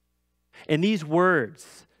 And these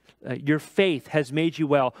words, your faith has made you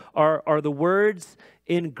well, are the words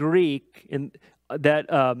in Greek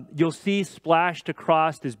that you'll see splashed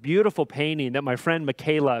across this beautiful painting that my friend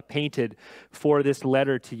Michaela painted for this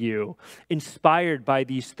letter to you, inspired by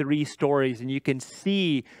these three stories. And you can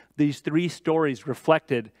see these three stories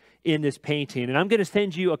reflected in this painting. And I'm going to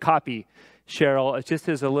send you a copy, Cheryl, just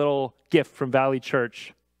as a little gift from Valley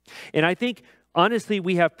Church. And I think, honestly,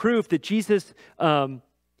 we have proof that Jesus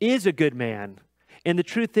is a good man. And the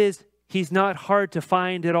truth is, he's not hard to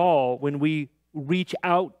find at all when we reach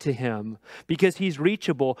out to him, because he's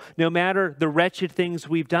reachable no matter the wretched things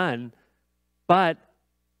we've done. But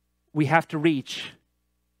we have to reach.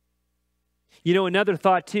 You know, another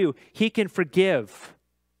thought too, he can forgive,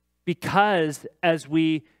 because as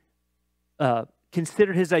we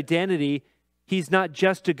consider his identity, he's not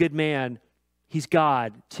just a good man, he's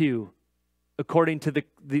God too, according to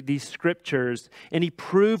these scriptures. And he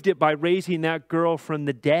proved it by raising that girl from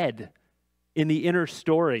the dead in the inner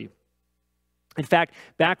story. In fact,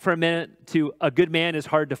 back for a minute to A Good Man is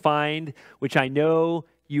Hard to Find, which I know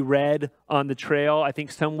you read on the trail, I think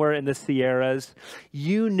somewhere in the Sierras.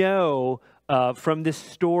 You know from this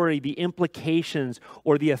story the implications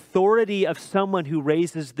or the authority of someone who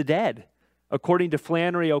raises the dead, according to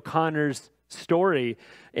Flannery O'Connor's story.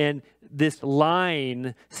 And this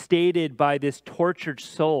line stated by this tortured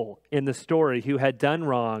soul in the story who had done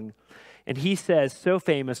wrong. And he says so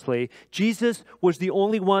famously, Jesus was the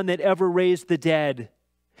only one that ever raised the dead.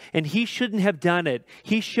 And he shouldn't have done it.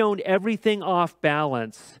 He's shown everything off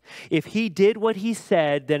balance. If he did what he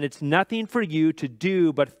said, then it's nothing for you to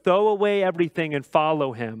do but throw away everything and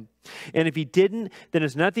follow him. And if he didn't, then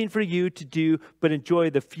it's nothing for you to do but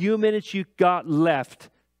enjoy the few minutes you got left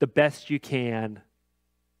the best you can.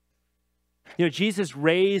 You know, Jesus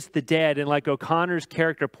raised the dead, and like O'Connor's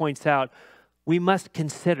character points out, we must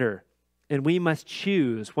consider and we must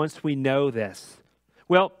choose once we know this.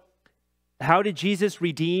 Well, how did Jesus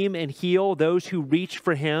redeem and heal those who reach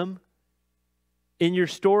for him? In your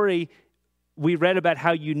story, we read about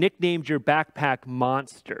how you nicknamed your backpack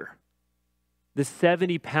Monster. The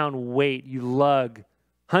 70-pound weight you lug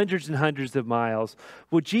hundreds and hundreds of miles.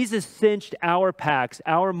 Well, Jesus cinched our packs,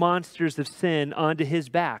 our monsters of sin, onto his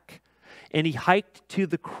back. And he hiked to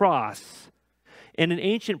the cross. And an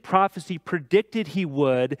ancient prophecy predicted he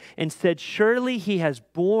would and said, surely he has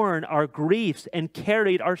borne our griefs and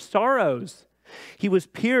carried our sorrows. He was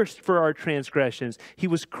pierced for our transgressions. He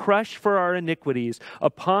was crushed for our iniquities.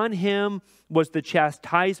 Upon him was the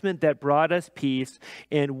chastisement that brought us peace,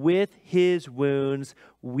 and with his wounds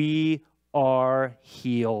we are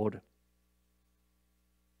healed.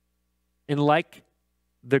 And like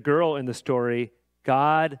the girl in the story,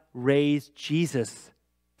 God raised Jesus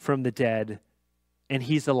from the dead, and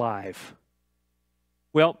he's alive.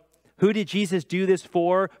 Well, who did Jesus do this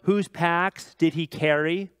for? Whose packs did he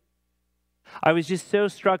carry? I was just so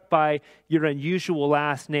struck by your unusual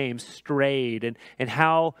last name, Strayed, and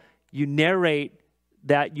how you narrate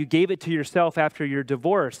that you gave it to yourself after your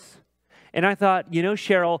divorce. And I thought, you know,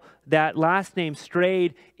 Cheryl, that last name,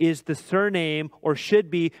 Strayed, is the surname, or should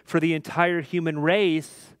be, for the entire human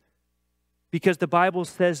race, because the Bible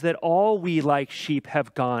says that all we like sheep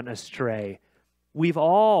have gone astray. We've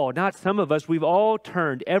all, not some of us, we've all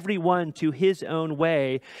turned everyone to his own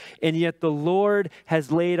way, and yet the Lord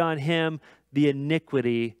has laid on him the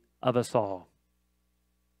iniquity of us all.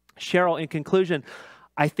 Cheryl, in conclusion,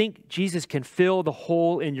 I think Jesus can fill the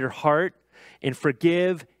hole in your heart and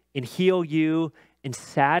forgive and heal you and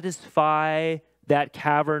satisfy that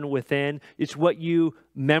cavern within. It's what you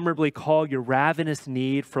memorably call your ravenous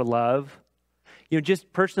need for love. You know,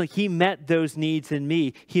 just personally, he met those needs in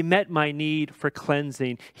me. He met my need for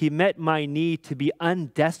cleansing. He met my need to be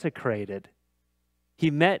undesecrated.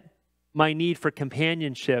 He met my need for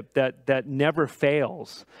companionship that never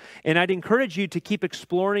fails. And I'd encourage you to keep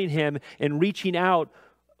exploring him and reaching out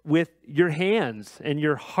with your hands and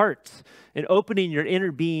your hearts and opening your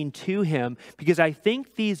inner being to him, because I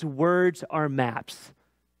think these words are maps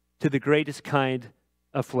to the greatest kind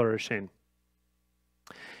of flourishing.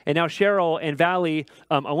 And now, Cheryl and Valley,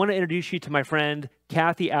 I want to introduce you to my friend,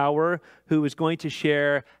 Kathy Auer, who is going to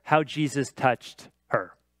share how Jesus touched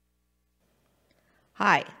her.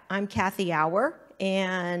 Hi, I'm Kathy Auer,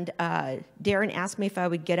 and Darren asked me if I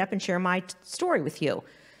would get up and share my story with you.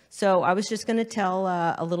 So I was just going to tell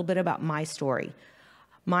a little bit about my story.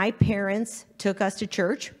 My parents took us to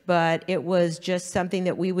church, but it was just something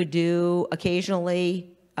that we would do occasionally,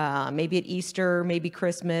 maybe at Easter, maybe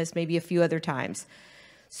Christmas, maybe a few other times.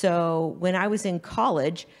 So when I was in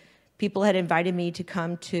college, people had invited me to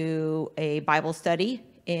come to a Bible study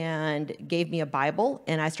and gave me a Bible,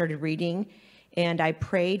 and I started reading, and I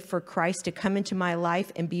prayed for Christ to come into my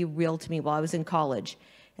life and be real to me while I was in college.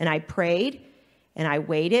 And I prayed, and I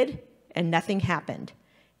waited, and nothing happened.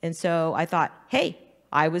 And so I thought, hey,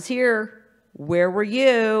 I was here. Where were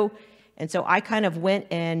you? And so I kind of went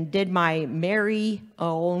and did my merry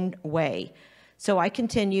own way. So I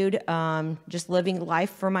continued just living life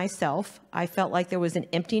for myself. I felt like there was an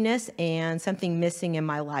emptiness and something missing in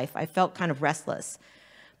my life. I felt kind of restless.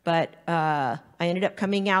 But I ended up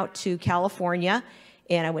coming out to California,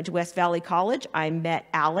 and I went to West Valley College. I met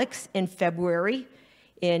Alex in February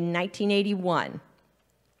in 1981,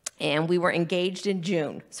 and we were engaged in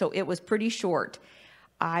June, so it was pretty short.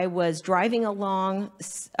 I was driving along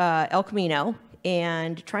El Camino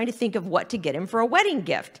and trying to think of what to get him for a wedding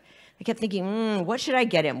gift. I kept thinking, what should I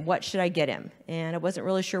get him? What should I get him? And I wasn't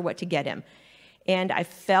really sure what to get him. And I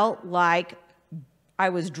felt like I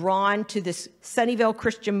was drawn to this Sunnyvale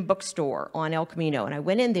Christian bookstore on El Camino, and I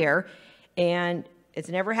went in there, and it's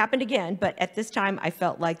never happened again, but at this time I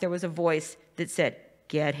felt like there was a voice that said,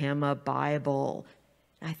 get him a Bible.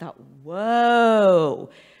 And I thought, whoa.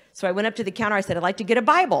 So I went up to the counter. I said, I'd like to get a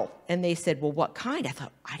Bible. And they said, well, what kind? I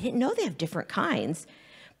thought, I didn't know they have different kinds.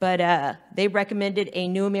 But they recommended a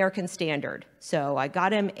New American Standard. So I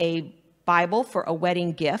got him a Bible for a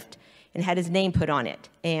wedding gift and had his name put on it.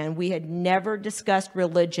 And we had never discussed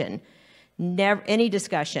religion, never any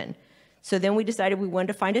discussion. So then we decided we wanted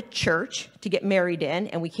to find a church to get married in,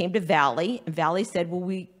 and we came to Valley. And Valley said,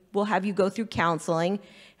 well, we'll have you go through counseling.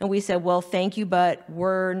 And we said, well, thank you, but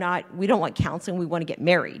we don't want counseling, we want to get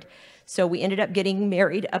married. So we ended up getting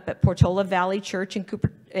married up at Portola Valley Church in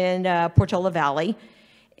Portola Valley.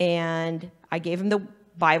 And I gave him the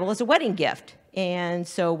Bible as a wedding gift. And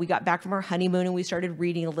so we got back from our honeymoon and we started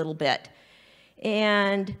reading a little bit.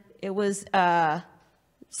 And it was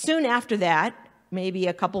soon after that, maybe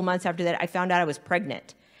a couple months after that, I found out I was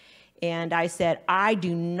pregnant. And I said, I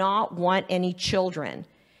do not want any children.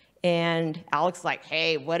 And Alex like,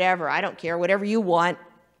 hey, whatever, I don't care, whatever you want.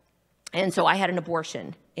 And so I had an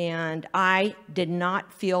abortion. And I did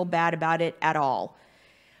not feel bad about it at all.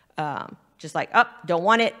 Just like, don't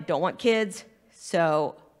want it, don't want kids.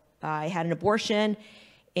 So I had an abortion,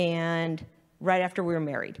 and right after we were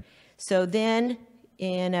married. So then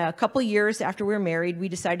in a couple years after we were married, we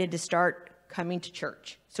decided to start coming to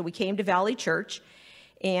church. So we came to Valley Church,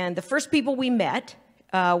 and the first people we met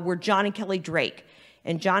were John and Kelly Drake.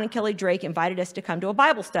 And John and Kelly Drake invited us to come to a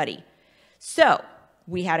Bible study. So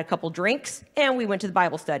we had a couple drinks, and we went to the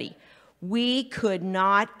Bible study. We could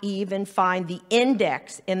not even find the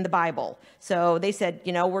index in the Bible. So they said,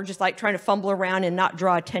 we're just like trying to fumble around and not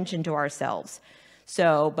draw attention to ourselves.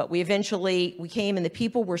 So, but we came, and the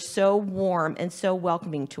people were so warm and so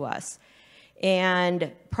welcoming to us.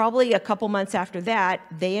 And probably a couple months after that,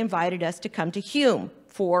 they invited us to come to Hume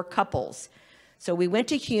for couples. So we went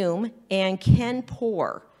to Hume, and Ken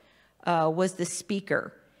Poor was the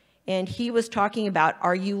speaker. And he was talking about,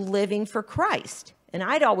 are you living for Christ? And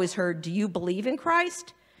I'd always heard, do you believe in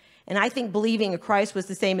Christ? And I think believing in Christ was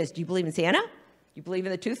the same as, do you believe in Santa? Do you believe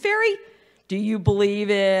in the Tooth Fairy? Do you believe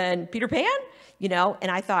in Peter Pan? And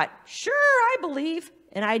I thought, sure, I believe.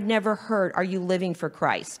 And I'd never heard, are you living for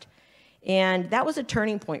Christ? And that was a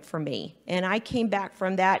turning point for me. And I came back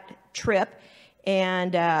from that trip,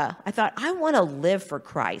 and I thought, I want to live for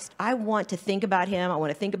Christ. I want to think about him. I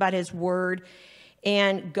want to think about his word.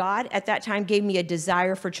 And God at that time gave me a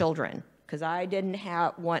desire for children, because I didn't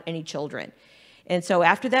want any children. And so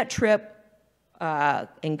after that trip,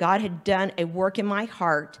 and God had done a work in my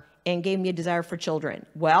heart and gave me a desire for children.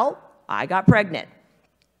 Well, I got pregnant.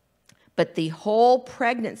 But the whole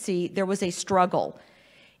pregnancy, there was a struggle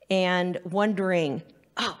and wondering,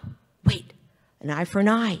 oh, wait, an eye for an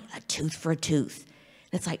eye, a tooth for a tooth.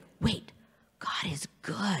 And it's like, wait, God is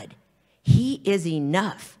good. He is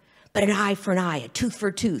enough. But an eye for an eye, a tooth for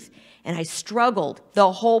a tooth. And I struggled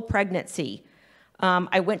the whole pregnancy.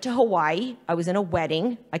 I went to Hawaii. I was in a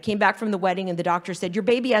wedding. I came back from the wedding, and the doctor said, your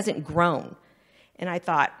baby hasn't grown. And I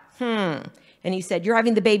thought, And he said, you're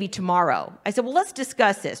having the baby tomorrow. I said, well, let's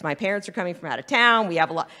discuss this. My parents are coming from out of town. We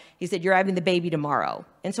have a lot. He said, you're having the baby tomorrow.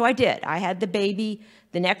 And so I did. I had the baby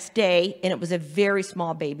the next day, and it was a very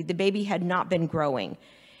small baby. The baby had not been growing.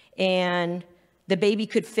 And the baby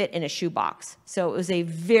could fit in a shoebox. So it was a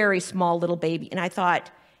very small little baby. And I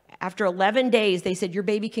thought, after 11 days, they said, your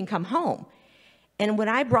baby can come home. And when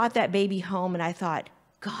I brought that baby home, and I thought,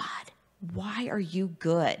 God, why are you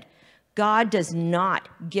good? God does not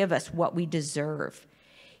give us what we deserve.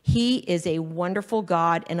 He is a wonderful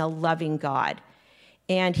God and a loving God.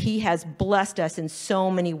 And he has blessed us in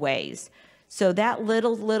so many ways. So that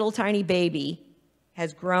little tiny baby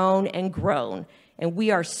has grown and grown. And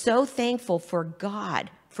we are so thankful for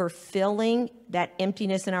God for filling that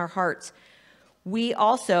emptiness in our hearts. We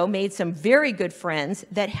also made some very good friends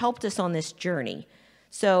that helped us on this journey.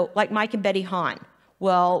 So like Mike and Betty Hahn.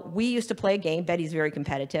 Well, we used to play a game. Betty's very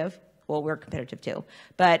competitive. Well, we're competitive too.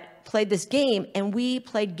 But played this game, and we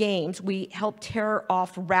played games. We helped tear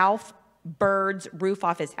off Ralph Bird's roof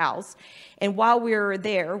off his house. And while we were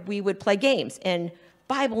there, we would play games and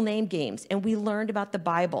Bible name games. And we learned about the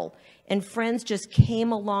Bible. And friends just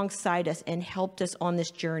came alongside us and helped us on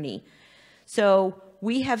this journey. So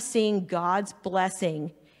we have seen God's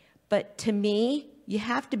blessing. But to me, you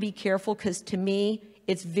have to be careful, because to me,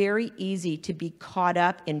 it's very easy to be caught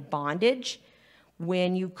up in bondage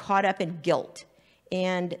when you caught up in guilt.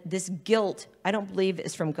 And this guilt, I don't believe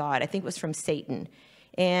is from God. I think it was from Satan.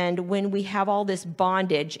 And when we have all this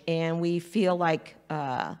bondage and we feel like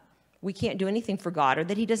we can't do anything for God, or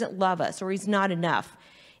that he doesn't love us, or he's not enough.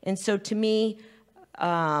 And so to me,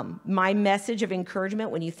 my message of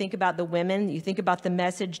encouragement, when you think about the women, you think about the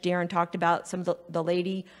message Darren talked about, some of the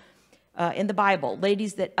lady in the Bible,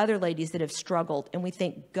 other ladies that have struggled, and we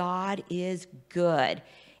think God is good.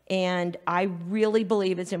 And I really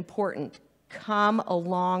believe it's important. Come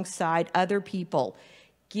alongside other people.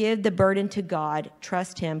 Give the burden to God.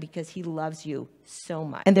 Trust him, because he loves you so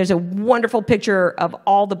much. And there's a wonderful picture of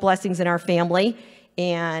all the blessings in our family.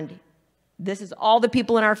 And this is all the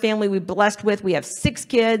people in our family we're blessed with. We have 6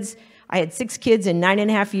 kids. I had 6 kids in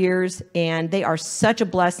 9.5 years, and they are such a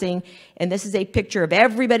blessing. And this is a picture of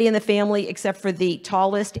everybody in the family except for the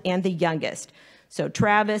tallest and the youngest. So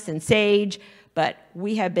Travis and Sage. But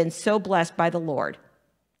we have been so blessed by the Lord.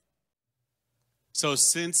 So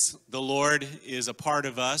since the Lord is a part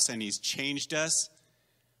of us and he's changed us,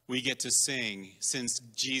 we get to sing, Since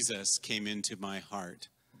Jesus Came Into My Heart.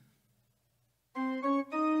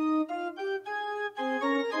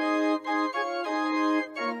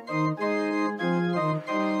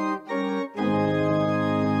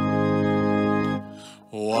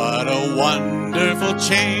 What a wonderful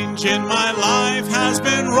change in my life has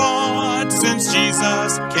been wrought since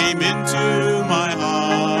Jesus came into my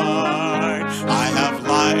heart. I have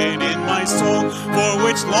light in my soul, for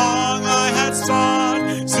which long I had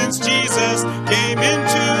sought, since Jesus came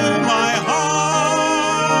into my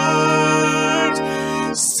heart.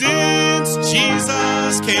 Since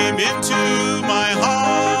Jesus came into my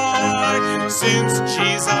heart, since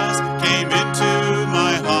Jesus came into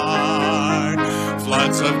my heart,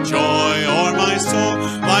 floods of joy o'er my soul,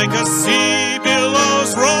 like a sea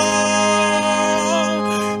billows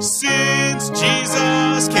roll. Since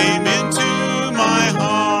Jesus came into my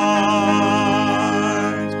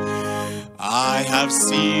heart, I have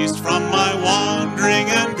ceased from my wandering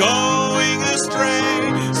and going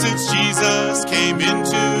astray, since Jesus came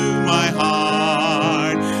into my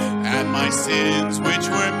heart, and my sins, which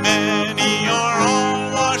were many, are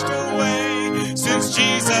all washed away, since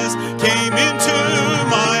Jesus came into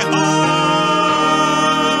my heart.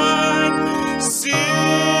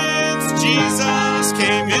 Since Jesus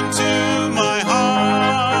came into my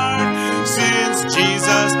heart, since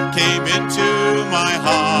Jesus came into my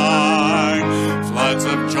heart, floods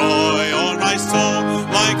of joy on my soul,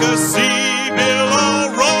 like a sea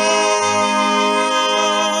billow roll.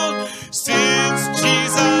 Since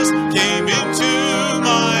Jesus came into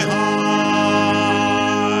my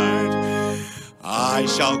heart, I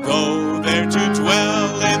shall go there to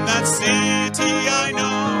dwell in that city I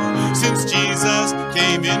know, since Jesus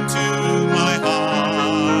came into my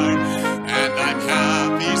heart. And I'm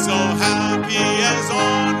happy, so happy, as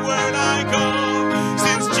onward I go,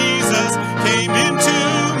 since Jesus came into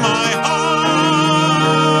my heart.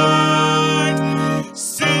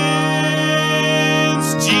 Since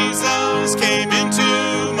Jesus came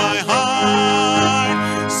into my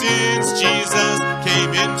heart, since Jesus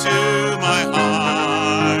came into my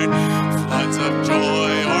heart, floods of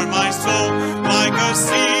joy o'er my soul, like a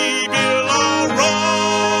sea billow roll.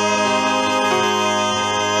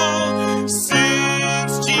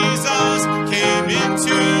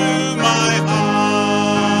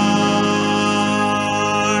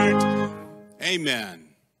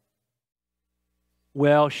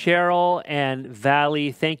 Well, Cheryl and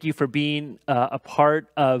Valley, thank you for being a part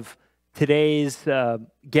of today's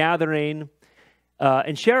gathering.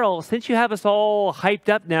 And Cheryl, since you have us all hyped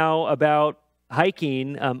up now about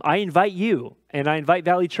hiking, I invite you and I invite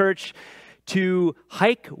Valley Church to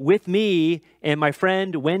hike with me and my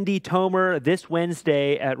friend Wendy Tomer this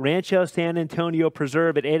Wednesday at Rancho San Antonio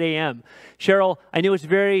Preserve at 8 a.m. Cheryl, I know it's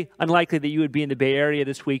very unlikely that you would be in the Bay Area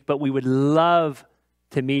this week, but we would love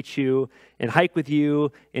to meet you and hike with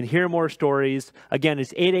you and hear more stories. Again,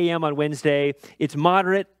 it's 8 a.m. on Wednesday. It's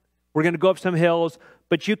moderate. We're going to go up some hills,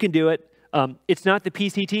 but you can do it. It's not the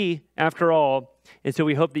PCT after all. And so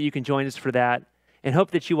we hope that you can join us for that and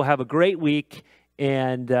hope that you will have a great week.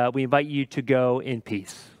 And we invite you to go in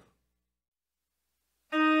peace.